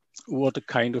 What the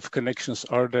kind of connections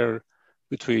are there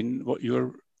between what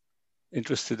you're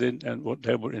interested in and what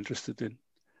they were interested in?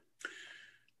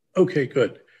 Okay,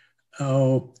 good.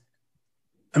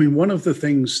 One of the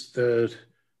things that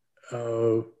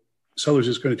Sellars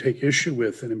is going to take issue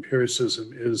with in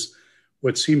empiricism is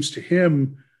what seems to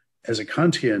him, as a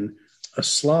Kantian, a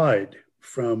slide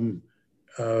from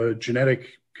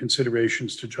genetic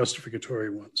considerations to justificatory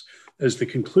ones. As the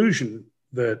conclusion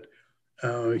that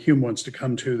Hume wants to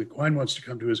come to, that Quine wants to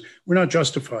come to, is we're not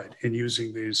justified in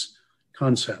using these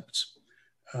concepts.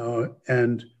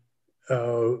 And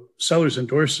Sellars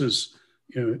endorses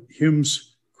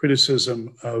Hume's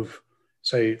criticism of,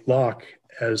 say, Locke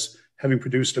as having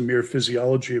produced a mere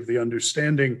physiology of the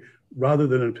understanding rather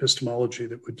than an epistemology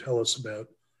that would tell us about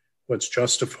what's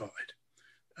justified.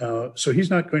 So he's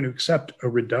not going to accept a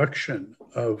reduction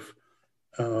of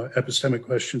epistemic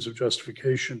questions of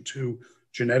justification to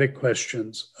genetic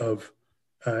questions of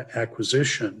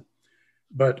acquisition.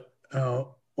 But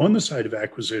on the side of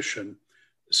acquisition,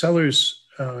 Sellars,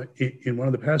 in one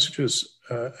of the passages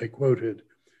I quoted,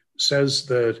 says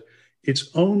that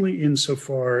it's only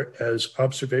insofar as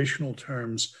observational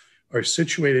terms are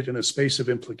situated in a space of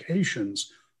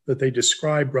implications that they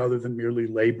describe rather than merely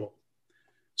label.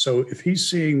 So if he's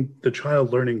seeing the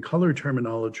child learning color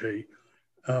terminology,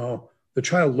 the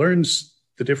child learns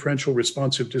the differential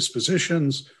responsive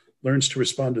dispositions, learns to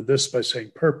respond to this by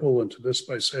saying purple and to this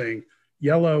by saying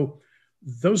yellow.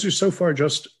 Those are so far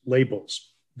just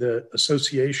labels. The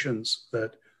associations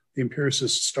that the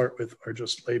empiricists start with are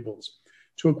just labels.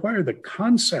 To acquire the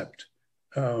concept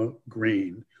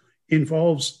green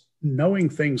involves knowing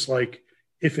things like,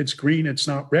 if it's green, it's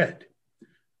not red.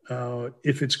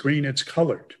 If it's green, it's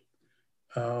colored.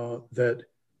 That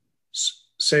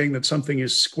saying that something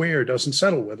is square doesn't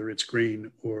settle whether it's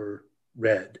green or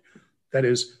red. That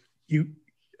is, you,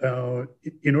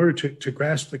 in order to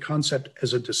grasp the concept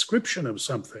as a description of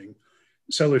something,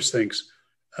 Sellars thinks,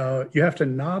 you have to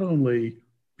not only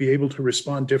be able to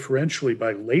respond differentially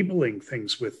by labeling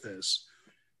things with this,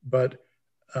 but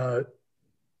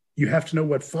you have to know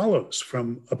what follows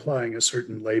from applying a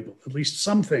certain label, at least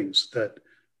some things that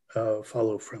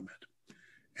follow from it.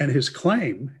 And his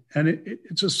claim, and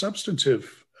it's a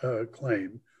substantive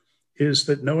claim, is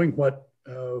that knowing what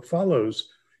follows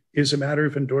is a matter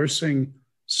of endorsing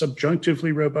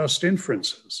subjunctively robust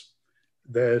inferences.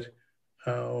 That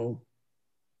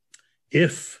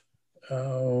if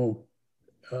the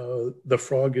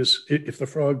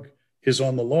frog is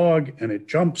on the log and it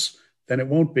jumps, then it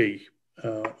won't be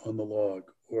on the log.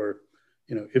 Or,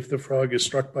 if the frog is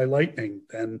struck by lightning,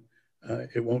 then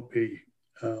it won't be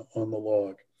on the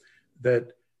log.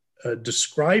 That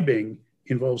describing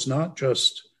involves not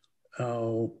just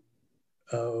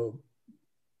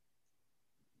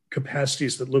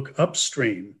capacities that look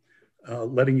upstream,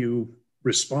 letting you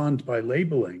respond by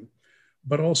labeling,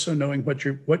 but also knowing what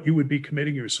you would be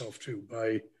committing yourself to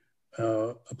by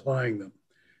applying them.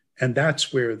 And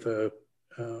that's where the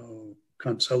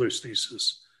Kant-Sellars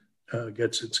thesis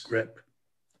gets its grip.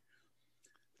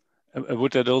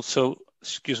 Would that also,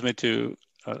 excuse me, to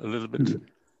a little bit,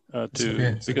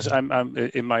 because I'm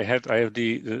in my head, I have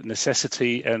the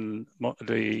necessity and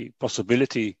the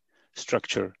possibility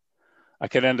structure. I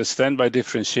can understand by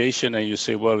differentiation, and you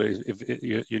say, well,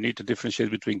 if you need to differentiate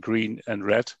between green and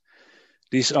red.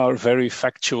 These are very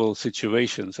factual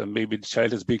situations, and maybe the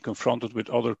child has been confronted with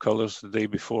other colors the day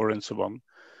before and so on.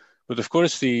 But of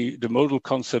course, the modal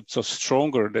concepts are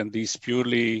stronger than these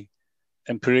purely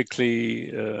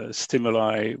empirically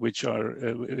stimuli, which are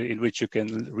in which you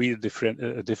can read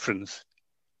a difference.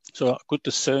 So could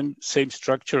the same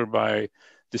structure by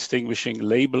distinguishing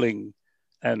labeling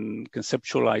and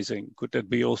conceptualizing, could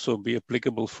that also be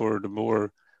applicable for the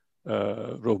more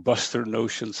robuster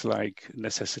notions like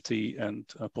necessity and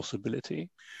possibility?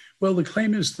 Well, the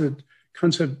claim is that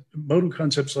modal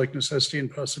concepts like necessity and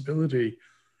possibility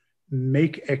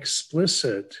make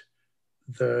explicit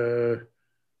the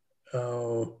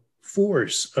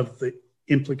force of the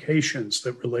implications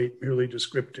that relate merely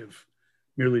descriptive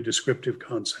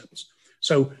concepts.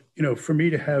 So, for me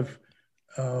to have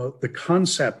the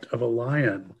concept of a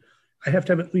lion, I have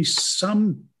to have at least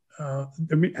some.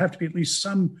 There have to be at least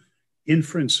some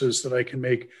inferences that I can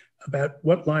make about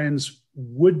what lions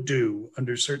would do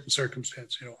under certain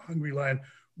circumstances. A hungry lion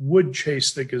would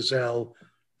chase the gazelle,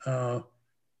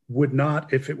 would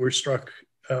not if it were struck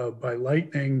by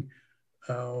lightning,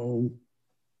 and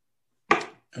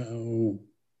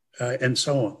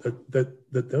so on.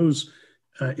 That those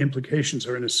implications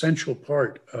are an essential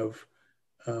part of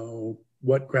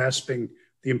what grasping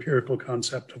the empirical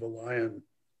concept of a lion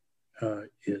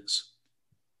is.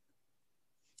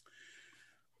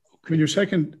 Okay. Your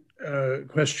second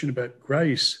question about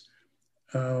Grice,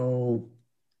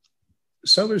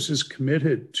 Sellars is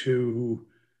committed to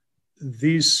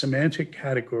these semantic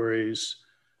categories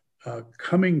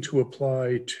coming to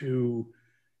apply to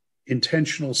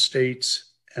intentional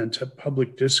states and to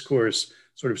public discourse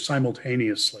sort of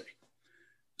simultaneously.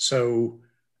 So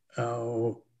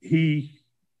he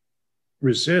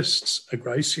resists a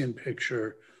Gricean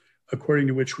picture according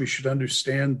to which we should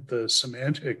understand the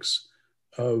semantics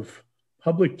of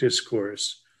public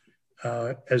discourse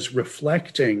as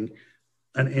reflecting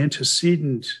an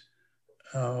antecedent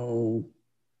and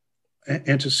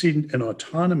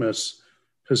autonomous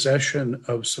possession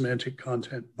of semantic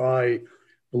content by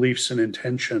beliefs and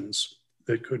intentions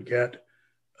that could get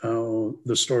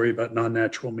the story about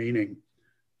non-natural meaning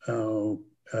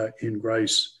in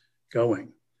Grice going.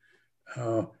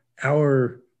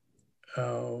 Our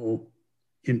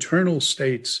internal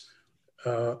states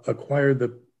acquire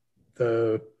the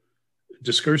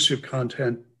discursive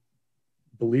content,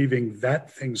 believing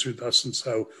that things are thus and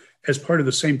so, as part of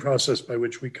the same process by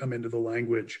which we come into the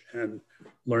language and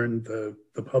learn the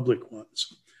public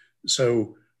ones.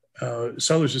 So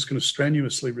Sellars is going to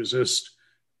strenuously resist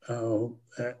an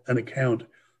account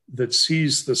that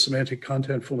sees the semantic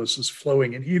contentfulness as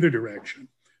flowing in either direction,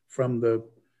 from the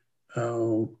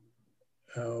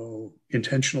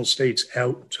intentional states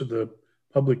out to the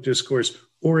public discourse,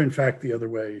 or in fact the other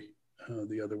way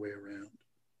around.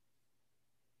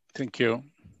 Thank you.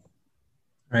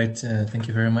 Right, thank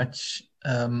you very much.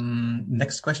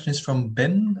 Next question is from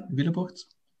Ben Willebord.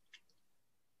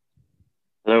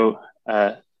 Hello,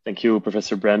 thank you,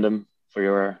 Professor Brandom, for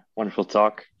your wonderful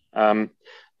talk. I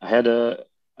had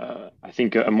I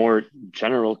think a more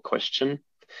general question.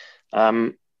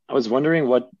 I was wondering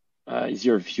what is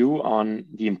your view on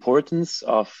the importance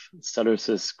of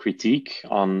Sellars' critique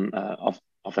on of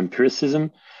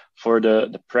empiricism for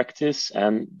the practice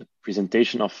and the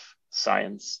presentation of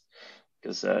science?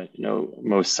 Because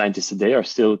most scientists today are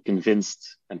still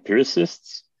convinced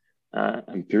empiricists.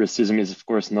 Empiricism is, of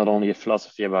course, not only a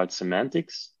philosophy about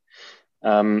semantics,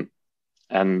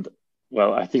 and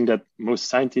well, I think that most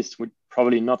scientists would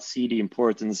probably not see the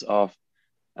importance of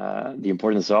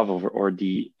or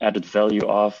the added value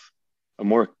of a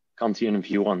more Kantian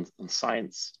view on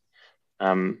science.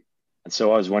 And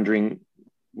so I was wondering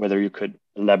whether you could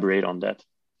elaborate on that.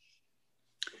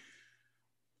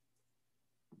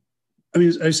 I mean,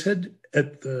 as I said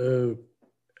at the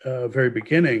very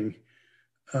beginning,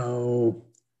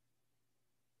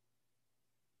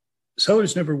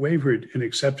 Sellars never wavered in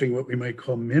accepting what we might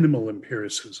call minimal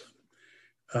empiricism,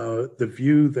 the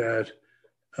view that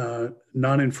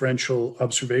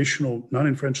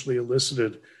non-inferentially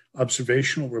elicited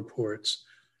observational reports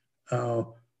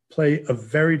play a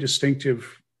very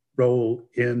distinctive role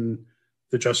in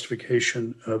the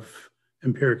justification of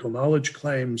empirical knowledge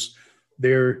claims.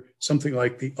 They're something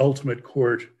like the ultimate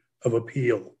court of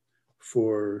appeal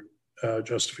for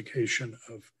justification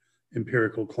of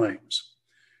empirical claims.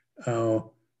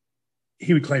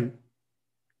 He would claim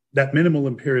that minimal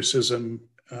empiricism,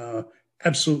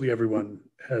 absolutely everyone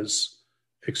has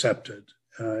accepted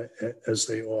as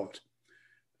they ought.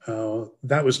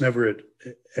 That was never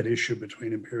at issue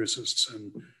between empiricists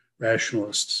and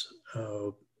rationalists,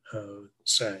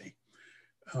 say.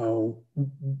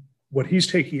 What he's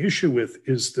taking issue with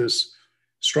is this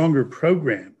stronger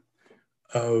program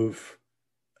of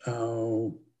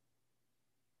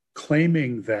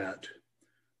claiming that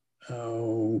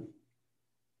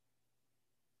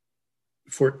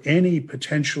for any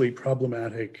potentially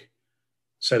problematic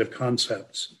set of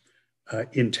concepts,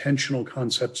 intentional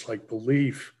concepts like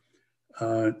belief,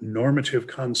 normative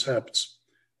concepts,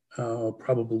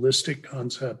 probabilistic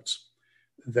concepts,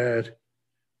 that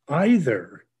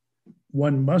either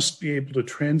one must be able to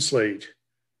translate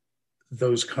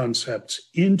those concepts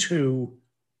into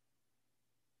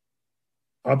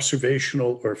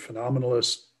observational or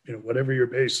phenomenalist, whatever your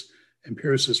base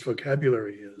empiricist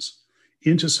vocabulary is,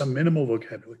 into some minimal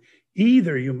vocabulary.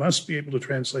 Either you must be able to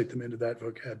translate them into that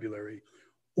vocabulary,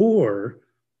 or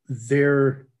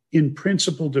they're in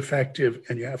principle defective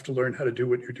and you have to learn how to do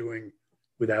what you're doing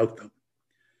without them.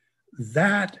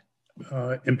 That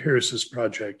empiricist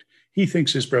project, he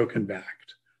thinks, is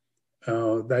broken-backed.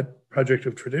 That project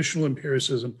of traditional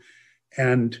empiricism,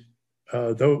 and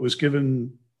though it was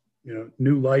given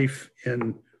new life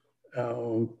in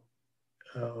the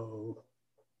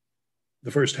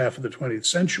first half of the 20th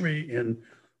century in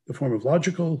the form of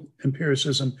logical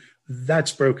empiricism,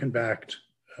 that's broken-backed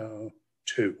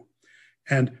too.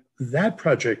 And that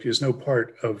project is no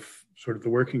part of sort of the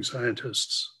working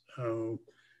scientists'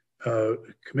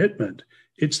 commitment.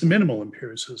 It's the minimal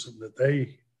empiricism that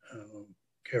they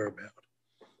care about.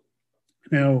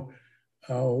 Now,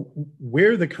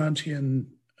 where the Kantian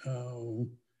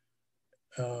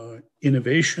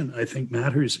innovation, I think,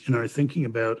 matters in our thinking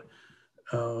about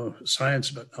science,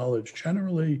 about knowledge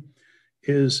generally,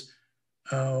 is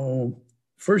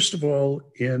first of all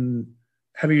in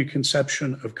having a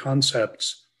conception of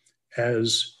concepts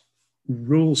as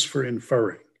rules for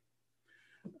inferring,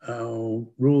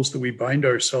 rules that we bind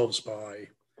ourselves by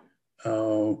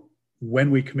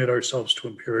when we commit ourselves to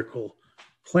empirical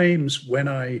claims. When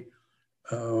I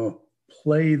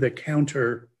play the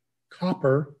counter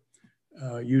copper,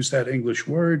 use that English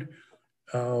word,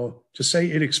 to say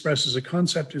it expresses a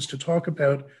concept is to talk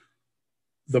about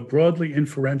the broadly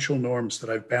inferential norms that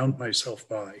I've bound myself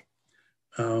by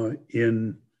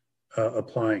in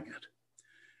applying it.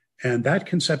 And that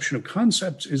conception of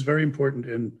concepts is very important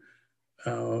in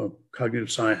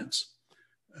cognitive science.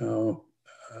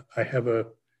 I have a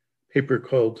paper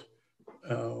called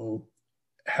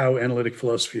How Analytic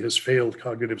Philosophy Has Failed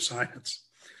Cognitive Science.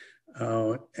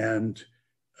 And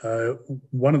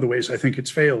one of the ways I think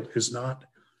it's failed is not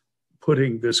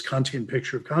putting this Kantian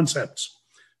picture of concepts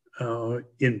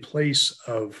in place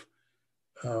of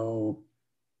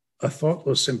a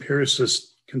thoughtless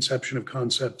empiricist conception of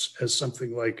concepts as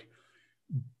something like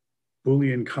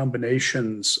Boolean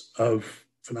combinations of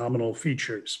phenomenal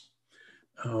features,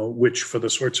 which, for the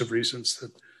sorts of reasons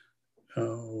that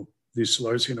these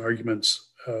Sellarsian arguments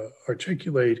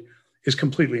articulate, is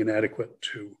completely inadequate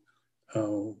to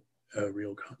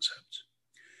real concepts.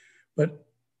 But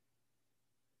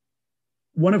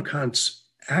one of Kant's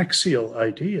axial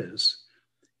ideas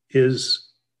is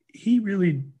he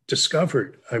really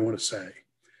discovered, I want to say,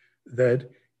 that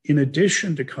in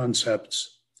addition to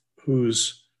concepts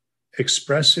whose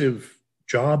expressive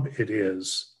job it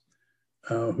is,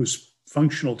 whose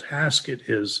functional task it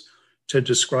is to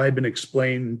describe and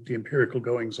explain the empirical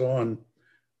goings-on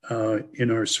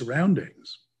in our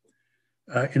surroundings,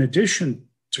 in addition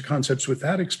to concepts with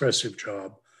that expressive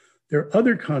job, there are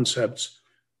other concepts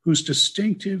whose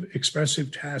distinctive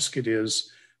expressive task it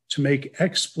is to make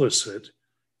explicit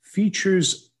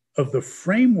features of the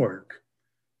framework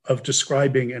of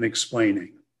describing and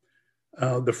explaining,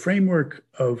 the framework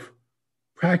of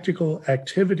practical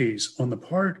activities on the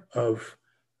part of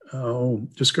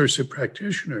discursive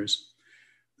practitioners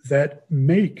that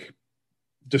make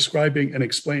describing and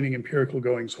explaining empirical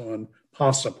goings-on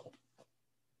possible.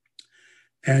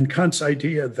 And Kant's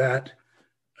idea that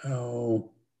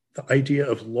the idea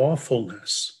of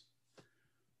lawfulness,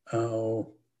 the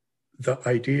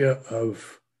idea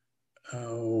of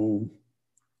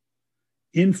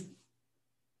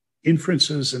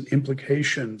inferences and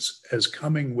implications as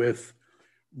coming with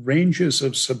ranges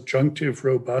of subjunctive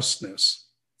robustness,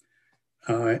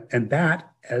 and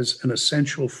that as an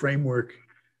essential framework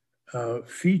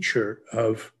feature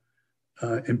of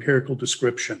empirical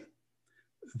description,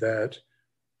 that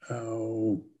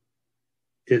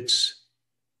it's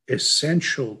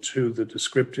essential to the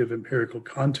descriptive empirical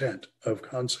content of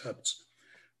concepts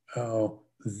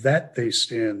that they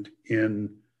stand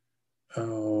in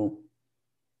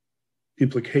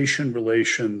implication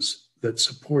relations that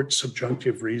support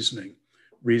subjunctive reasoning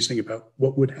about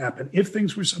what would happen if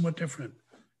things were somewhat different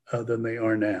than they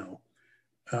are now.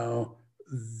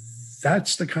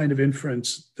 That's the kind of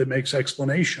inference that makes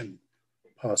explanation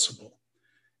possible.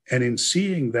 And in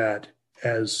seeing that,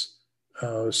 as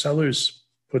Sellars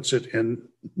puts it in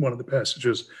one of the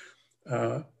passages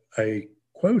I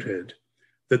quoted,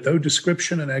 that though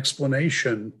description and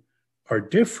explanation are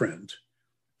different,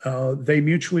 they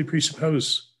mutually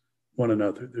presuppose one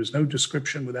another. There's no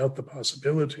description without the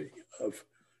possibility of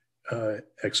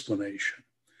explanation.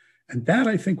 And that,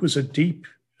 I think, was a deep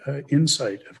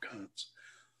insight of Kant's.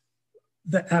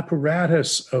 The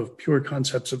apparatus of pure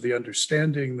concepts of the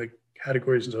understanding, the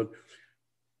categories and so on,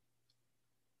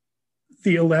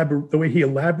 the way he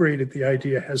elaborated the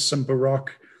idea has some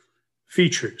Baroque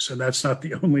features, and that's not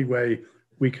the only way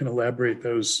we can elaborate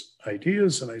those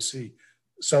ideas. And I see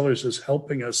Sellars as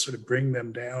helping us sort of bring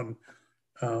them down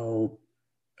to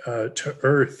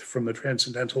earth from the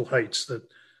transcendental heights that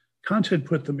Kant had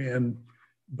put them in.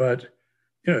 But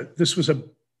this was a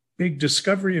big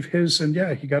discovery of his, and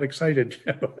he got excited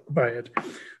by it.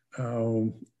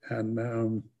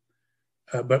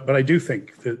 But I do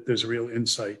think that there's a real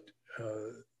insight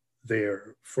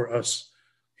there for us,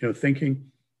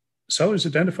 thinking. Sellars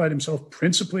identified himself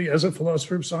principally as a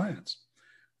philosopher of science,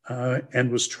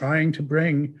 and was trying to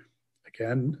bring,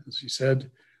 again, as he said,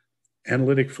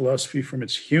 analytic philosophy from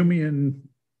its Humean,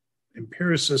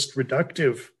 empiricist,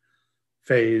 reductive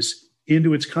phase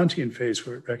into its Kantian phase,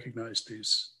 where it recognized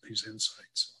these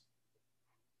insights.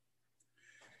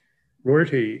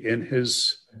 Rorty, in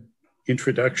his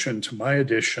introduction to my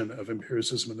edition of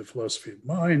Empiricism and the Philosophy of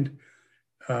Mind,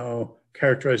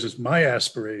 characterizes my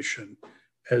aspiration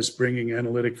as bringing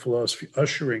analytic philosophy,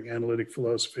 ushering analytic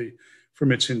philosophy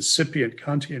from its incipient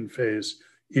Kantian phase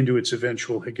into its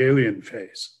eventual Hegelian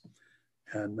phase.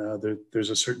 And there's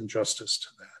a certain justice to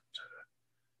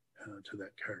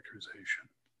that characterization.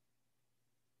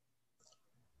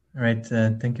 All right,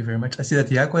 thank you very much. I see that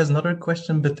Jaco has another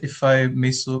question, but if I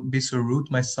may be so rude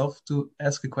myself to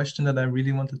ask a question that I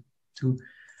really wanted to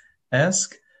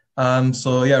ask. I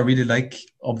really like,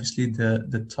 obviously,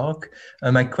 the talk.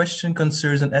 My question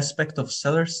concerns an aspect of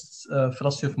Sellars'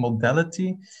 philosophy of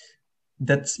modality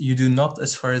that you do not,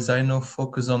 as far as I know,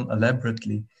 focus on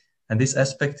elaborately. And this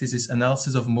aspect is his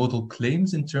analysis of modal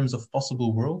claims in terms of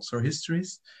possible worlds or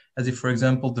histories, as he, for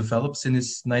example, develops in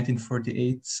his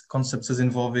 1948 concepts as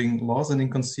involving laws and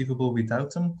inconceivable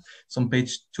without them. So on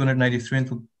page 293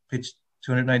 and page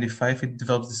 295, it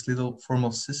develops this little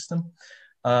formal system.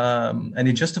 And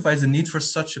he justifies the need for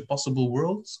such a possible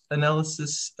world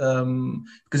analysis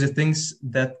because he thinks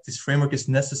that this framework is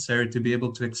necessary to be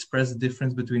able to express the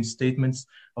difference between statements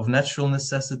of natural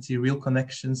necessity, real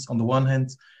connections on the one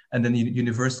hand, and then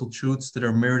universal truths that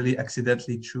are merely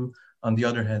accidentally true on the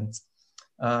other hand.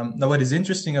 Now, what is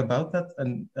interesting about that,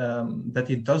 and that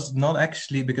he does not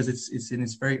actually, because it's in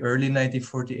his very early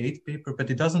 1948 paper, but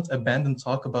he doesn't abandon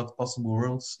talk about possible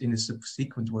worlds in his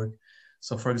subsequent work.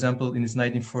 So, for example, in his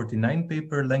 1949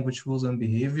 paper, Language, Rules, and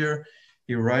Behavior,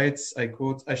 he writes, I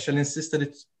quote, "I shall insist that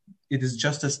it is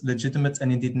just as legitimate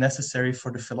and indeed necessary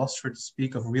for the philosopher to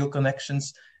speak of real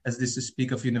connections as it is to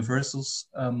speak of universals,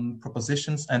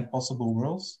 propositions, and possible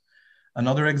worlds."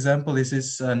 Another example is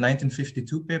his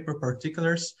 1952 paper,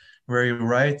 Particulars, where he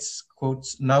writes, quote,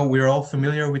 "Now we're all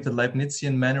familiar with the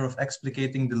Leibnizian manner of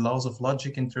explicating the laws of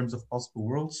logic in terms of possible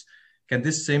worlds. Can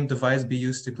this same device be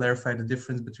used to clarify the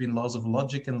difference between laws of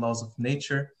logic and laws of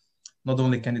nature? Not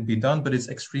only can it be done, but it's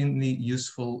extremely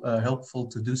useful, helpful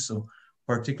to do so,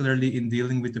 particularly in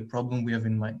dealing with the problem we have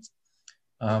in mind."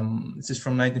 This is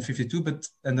from 1952,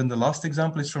 and then the last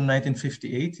example is from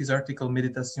 1958, his article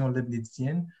Méditation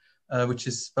Leibnizienne, which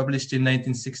is published in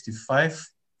 1965,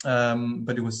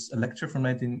 but it was a lecture from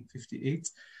 1958.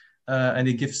 And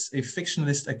he gives a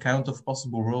fictionalist account of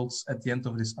possible worlds at the end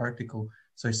of this article.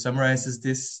 So he summarizes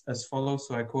this as follows.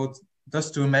 So I quote, "Thus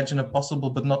to imagine a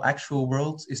possible but not actual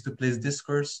world is to place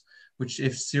discourse, which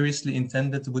if seriously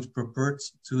intended would purport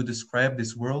to describe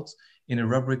this world in a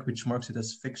rubric which marks it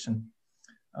as fiction."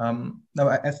 Now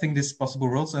I think this possible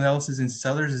worlds analysis in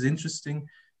Sellars is interesting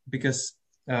because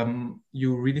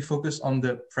you really focus on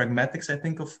the pragmatics, I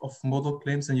think, of modal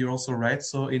claims, and you're also right.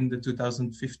 So in the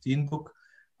 2015 book,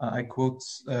 I quote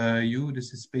you,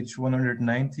 this is page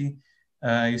 190,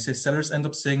 you say, Sellars end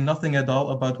up saying nothing at all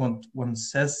about what one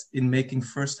says in making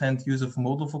first-hand use of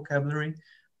modal vocabulary.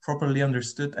 Properly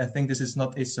understood, I think this is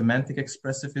not a semantic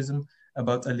expressivism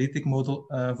about alethic modal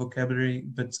vocabulary,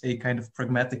 but a kind of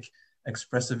pragmatic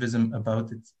expressivism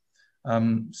about it.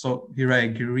 So here I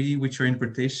agree with your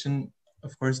interpretation,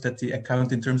 of course, that the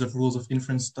account in terms of rules of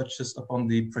inference touches upon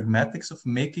the pragmatics of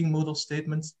making modal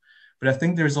statements. But I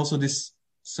think there's also this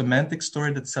semantic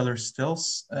story that Sellars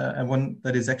tells, and one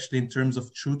that is actually in terms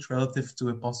of truth relative to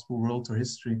a possible world or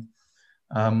history.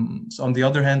 So on the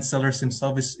other hand, Sellars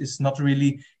himself is not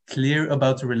really clear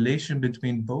about the relation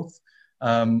between both.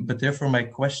 But therefore, my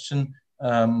question,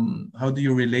 how do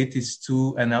you relate these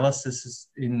two analyses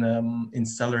in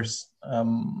Sellars?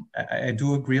 I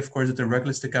do agree, of course, that the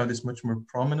regularist account is much more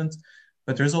prominent,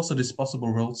 but there's also this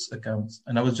possible worlds account.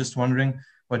 And I was just wondering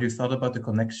what you thought about the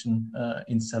connection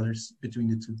in Sellars between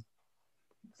the two.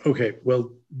 Okay,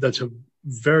 well, that's a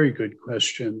very good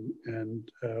question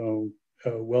and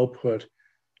well put.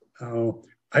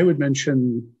 I would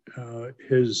mention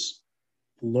his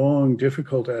long,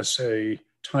 difficult essay,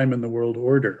 Time in the World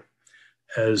Order,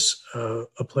 as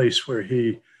a place where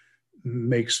he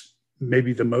makes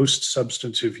maybe the most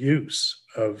substantive use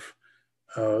of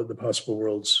the possible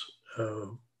worlds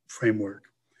framework.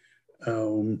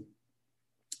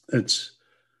 It's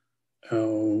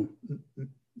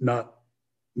not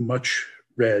much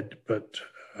read, but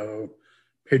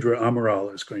Pedro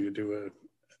Amaral is going to do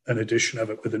an edition of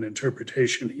it with an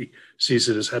interpretation. He sees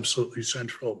it as absolutely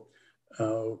central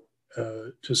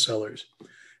to Sellars.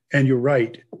 And you're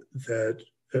right that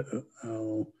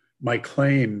my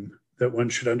claim that one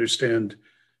should understand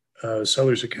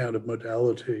Sellars' account of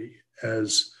modality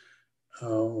as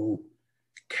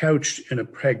couched in a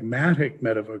pragmatic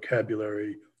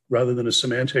metavocabulary rather than a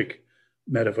semantic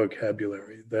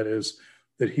metavocabulary. That is,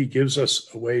 that he gives us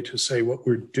a way to say what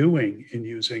we're doing in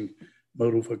using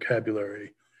modal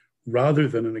vocabulary rather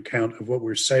than an account of what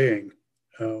we're saying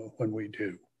when we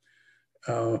do.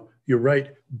 You're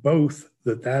right, both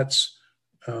that's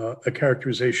a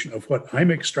characterization of what I'm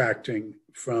extracting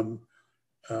from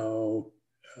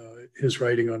his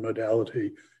writing on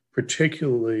modality,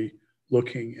 particularly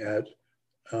looking at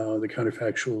the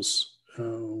counterfactuals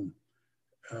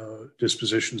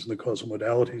dispositions in the causal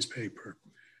modalities paper,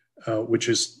 which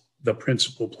is the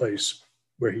principal place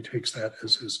where he takes that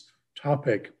as his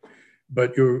topic.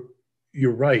 But you're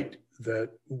right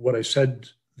that what I said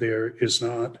there is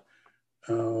not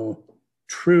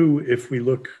true if we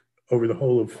look over the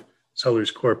whole of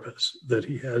Sellars' corpus, that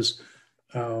he has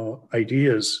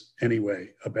ideas anyway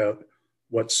about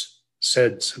what's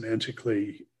said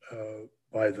semantically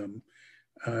by them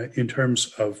in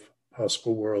terms of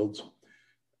possible worlds.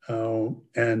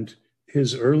 And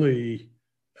his early,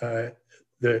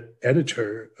 the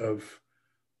editor of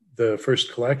the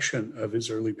first collection of his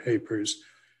early papers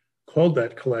called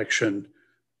that collection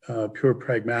Pure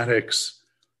Pragmatics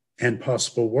and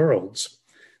Possible Worlds,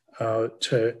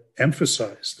 to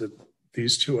emphasize that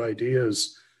these two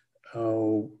ideas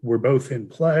were both in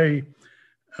play,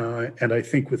 and I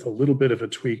think with a little bit of a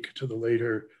tweak to the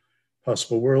later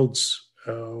Possible Worlds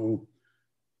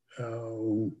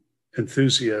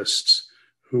enthusiasts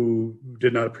who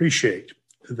did not appreciate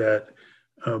that,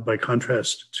 by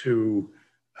contrast to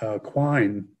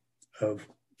Quine, of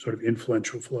sort of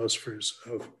influential philosophers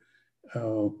of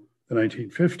the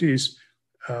 1950s,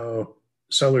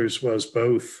 Sellars was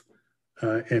both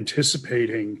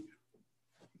anticipating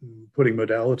putting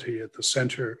modality at the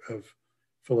center of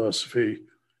philosophy,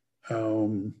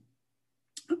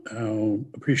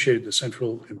 appreciated the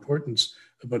central importance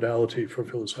of modality for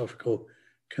philosophical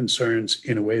concerns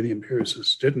in a way the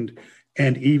empiricists didn't,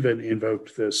 and even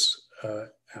invoked this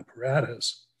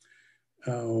apparatus.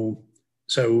 So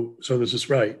this is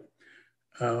right.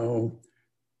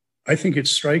 I think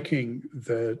it's striking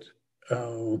that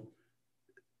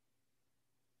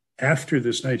after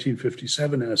this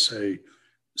 1957 essay,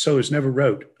 Sellars never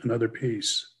wrote another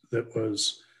piece that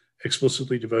was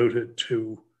explicitly devoted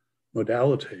to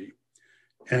modality.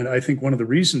 And I think one of the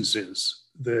reasons is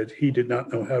that he did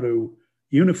not know how to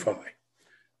unify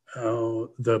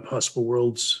the possible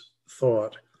worlds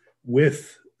thought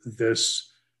with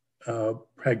this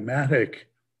pragmatic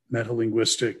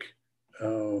metalinguistic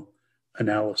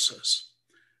analysis.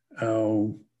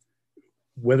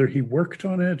 Whether he worked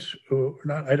on it or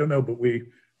not, I don't know, but we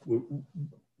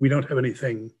don't have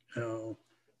anything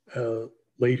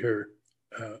later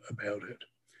about it.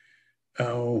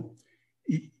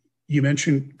 you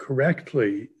mentioned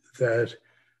correctly that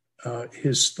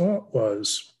his thought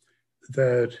was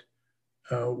that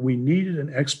we needed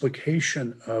an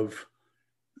explication of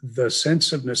the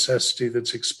sense of necessity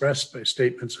that's expressed by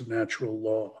statements of natural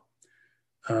law.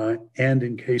 And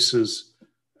in cases,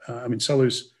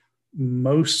 Sellars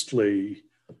mostly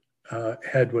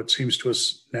had what seems to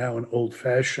us now an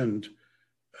old-fashioned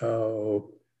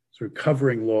sort of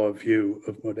covering law view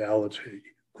of modality,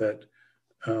 that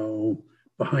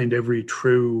behind every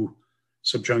true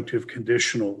subjunctive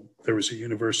conditional, there was a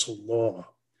universal law,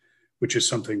 which is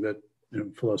something that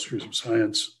philosophers of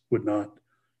science would not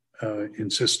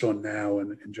insist on now,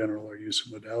 and in general our use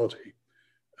of modality.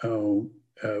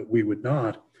 We would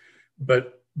not.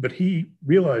 But he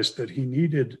realized that he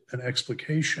needed an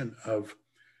explication of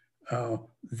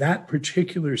that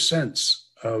particular sense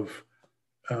of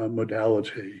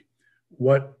modality,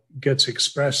 what gets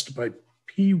expressed by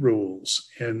P rules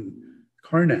in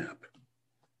Carnap,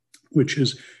 which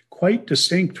is quite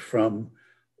distinct from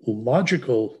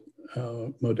logical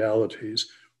modalities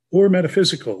or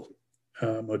metaphysical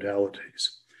modalities.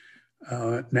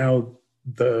 Now,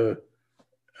 the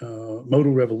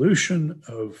modal revolution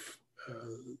of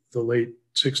the late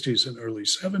 60s and early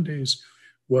 70s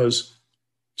was,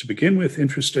 to begin with,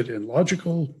 interested in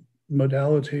logical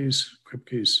modalities,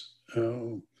 Kripke's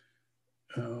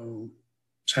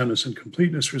soundness and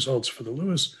completeness results for the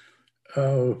Lewis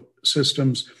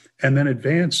systems, and then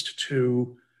advanced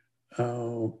to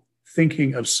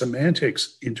thinking of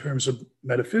semantics in terms of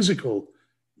metaphysical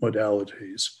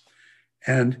modalities,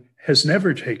 and has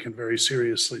never taken very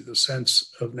seriously the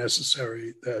sense of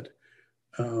necessary that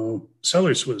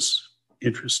Sellars was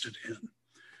interested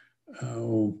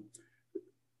in.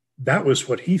 That was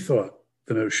what he thought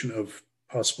the notion of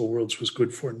possible worlds was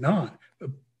good for, not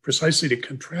precisely to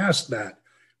contrast that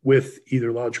with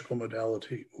either logical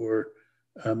modality or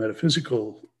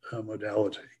metaphysical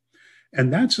modality.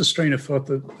 And that's a strain of thought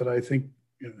that I think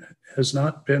has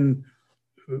not been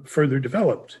further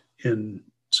developed in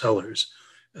Sellars.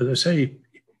 As I say,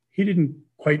 he didn't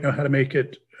quite know how to make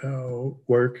it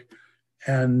work,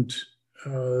 and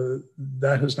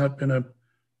that has not been a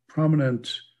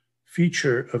prominent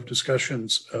feature of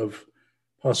discussions of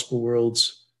possible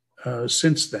worlds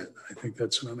since then. I think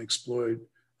that's an unexplored,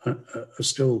 a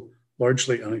still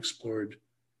largely unexplored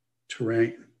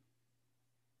terrain.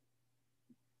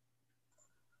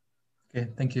 Okay,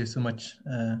 thank you so much.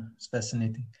 It's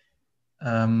fascinating.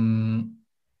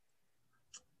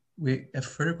 We have a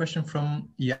further question from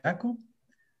Jaco.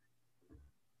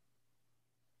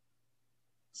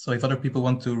 So if other people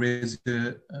want to raise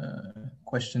a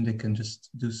question, they can just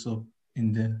do so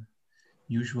in the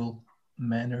usual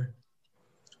manner.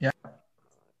 Yeah.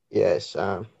 Yes.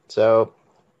 So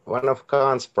one of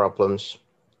Kant's problems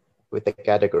with the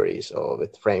categories or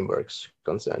with frameworks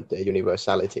concerned the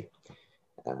universality.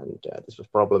 And this was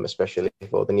a problem especially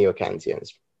for the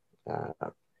neo-Kantians.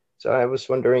 So I was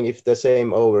wondering if the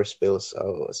same spills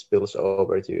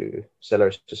over to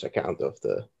Sellars' account of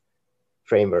the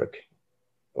framework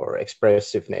or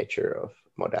expressive nature of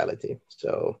modality.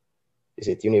 So is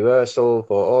it universal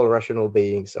for all rational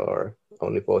beings or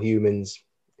only for humans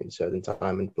in certain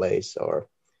time and place? Or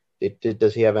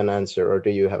does he have an answer, or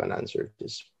do you have an answer to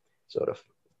this sort of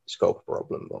scope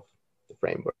problem of the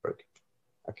framework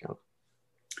account?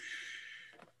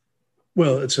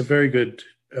 Well, it's a very good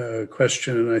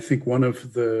question. And I think one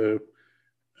of the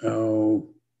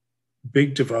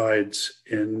big divides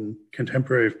in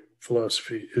contemporary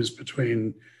philosophy is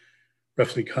between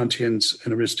roughly Kantians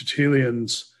and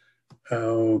Aristotelians.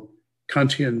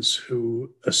 Kantians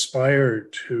who aspire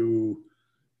to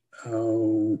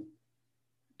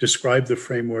describe the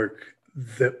framework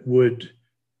that would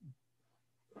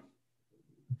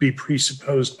be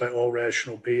presupposed by all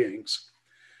rational beings,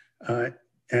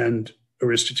 and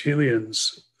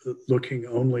Aristotelians looking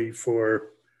only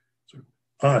for sort of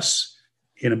us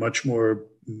in a much more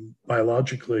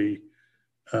biologically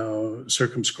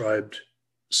circumscribed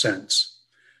sense.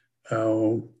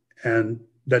 And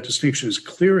that distinction is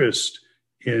clearest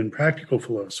in practical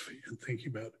philosophy and thinking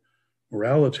about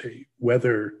morality,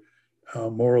 whether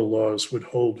moral laws would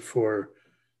hold for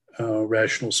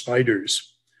rational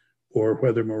spiders, or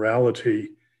whether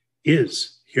morality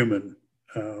is human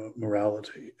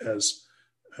morality, as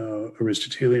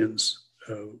Aristotelians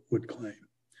would claim.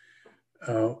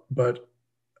 But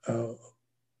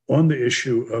on the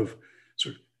issue of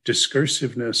sort of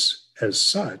discursiveness as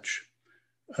such,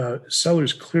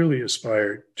 Sellars clearly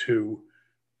aspired to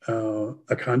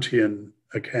a Kantian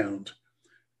account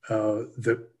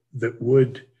that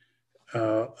would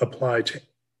apply to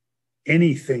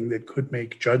anything that could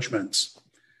make judgments,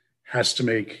 has to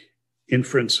make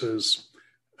inferences.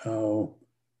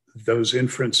 Those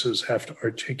inferences have to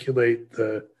articulate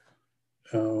the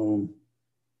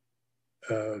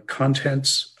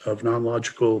contents of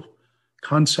non-logical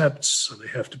concepts, so they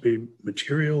have to be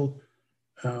materially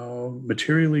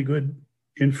good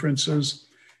inferences,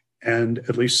 and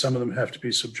at least some of them have to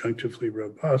be subjunctively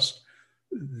robust.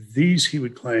 These, he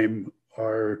would claim,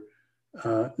 are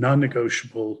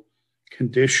non-negotiable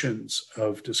conditions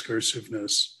of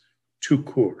discursiveness tout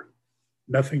court,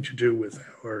 nothing to do with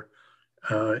our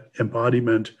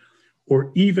embodiment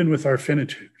or even with our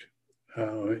finitude,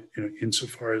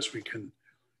 insofar as we can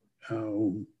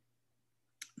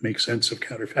make sense of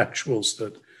counterfactuals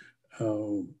that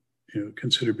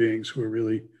consider beings who are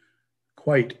really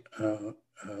quite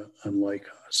unlike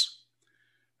us.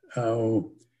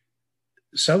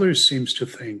 Sellars seems to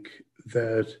think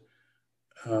that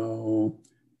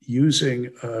using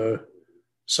a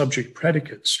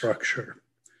subject-predicate structure,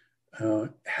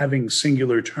 having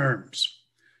singular terms,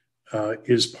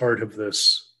 is part of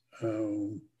this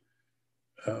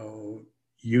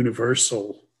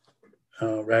universal,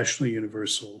 rationally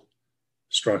universal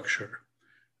structure.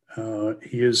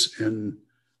 He is in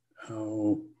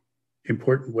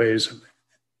important ways,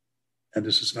 and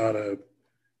this is not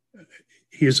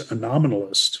he is a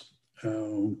nominalist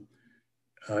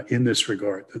in this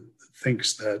regard, that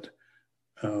thinks that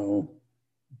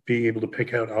being able to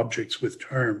pick out objects with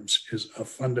terms is a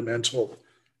fundamental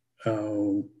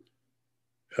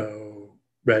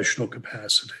rational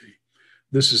capacity.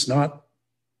 This is not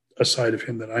a side of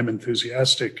him that I'm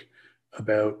enthusiastic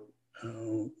about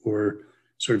or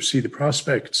sort of see the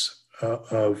prospects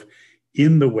of,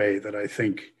 in the way that I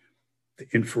think the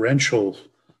inferential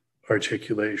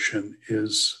articulation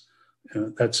is,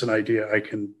 that's an idea I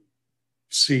can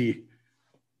see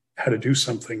how to do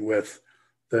something with.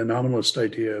 The nominalist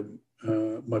idea,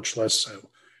 much less so.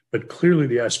 But clearly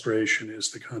the aspiration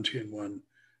is the Kantian one,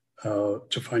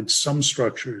 to find some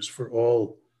structures for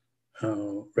all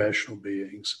rational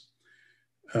beings.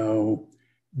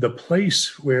 The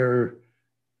place where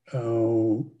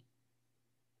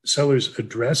Sellars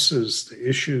addresses the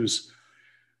issues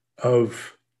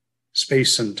of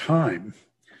space and time,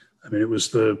 I mean, it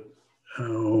wasn't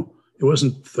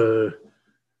the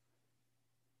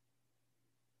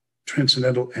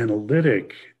transcendental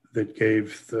analytic that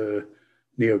gave the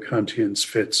neo-Kantians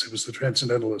fits. It was the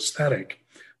transcendental aesthetic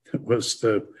that was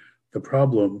the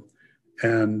problem.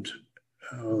 And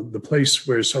the place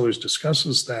where Sellars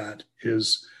discusses that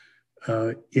is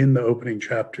in the opening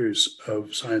chapters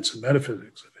of Science and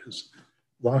Metaphysics, of his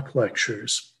Locke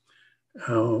lectures.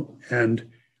 And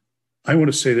I want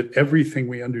to say that everything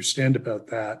we understand about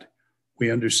that, we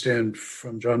understand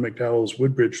from John McDowell's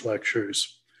Woodbridge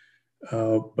lectures,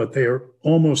 but they are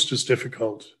almost as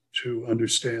difficult to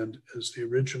understand as the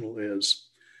original is.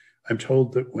 I'm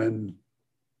told that when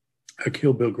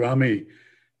Akhil Bilgrami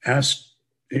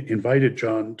invited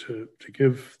John to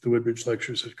give the Woodbridge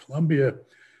lectures at Columbia,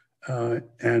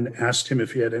 and asked him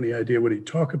if he had any idea what he'd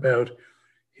talk about,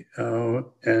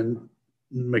 and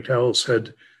McDowell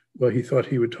said, well, he thought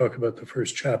he would talk about the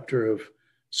first chapter of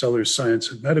Sellars'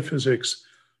 Science and Metaphysics,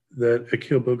 that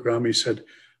Akhil Bilgrami said,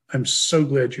 I'm so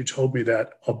glad you told me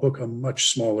that. I'll book a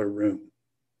much smaller room.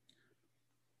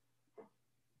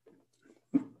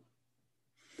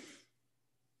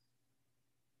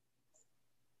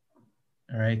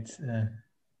 All right.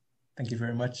 Thank you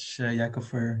very much, Jacob,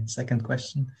 for your second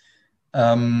question.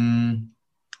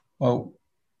 Well,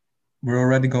 we're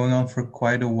already going on for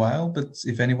quite a while, but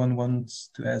if anyone wants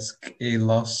to ask a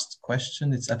last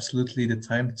question, it's absolutely the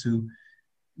time to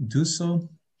do so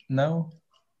now.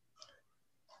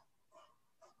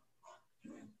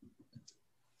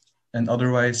 And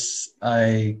otherwise,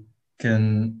 I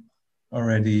can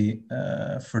already,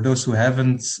 for those who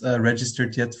haven't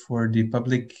registered yet for the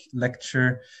public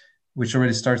lecture, which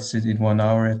already starts in 1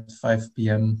 hour at 5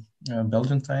 p.m.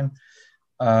 Belgian time,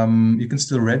 you can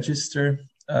still register.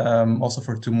 Also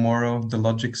for tomorrow, the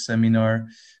Logic seminar,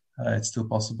 it's still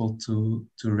possible to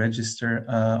register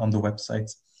on the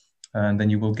website. And then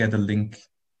you will get a link,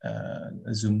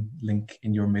 a Zoom link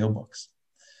in your mailbox.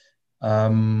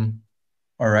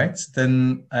 All right,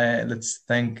 then let's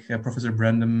thank Professor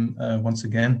Brandom once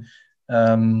again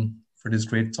for this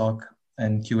great talk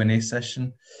and Q&A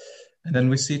session. And then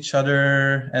we see each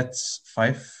other at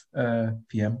 5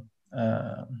 p.m.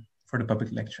 For the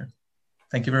public lecture.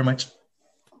 Thank you very much.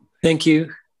 Thank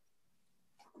you.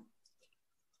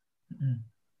 Mm-hmm.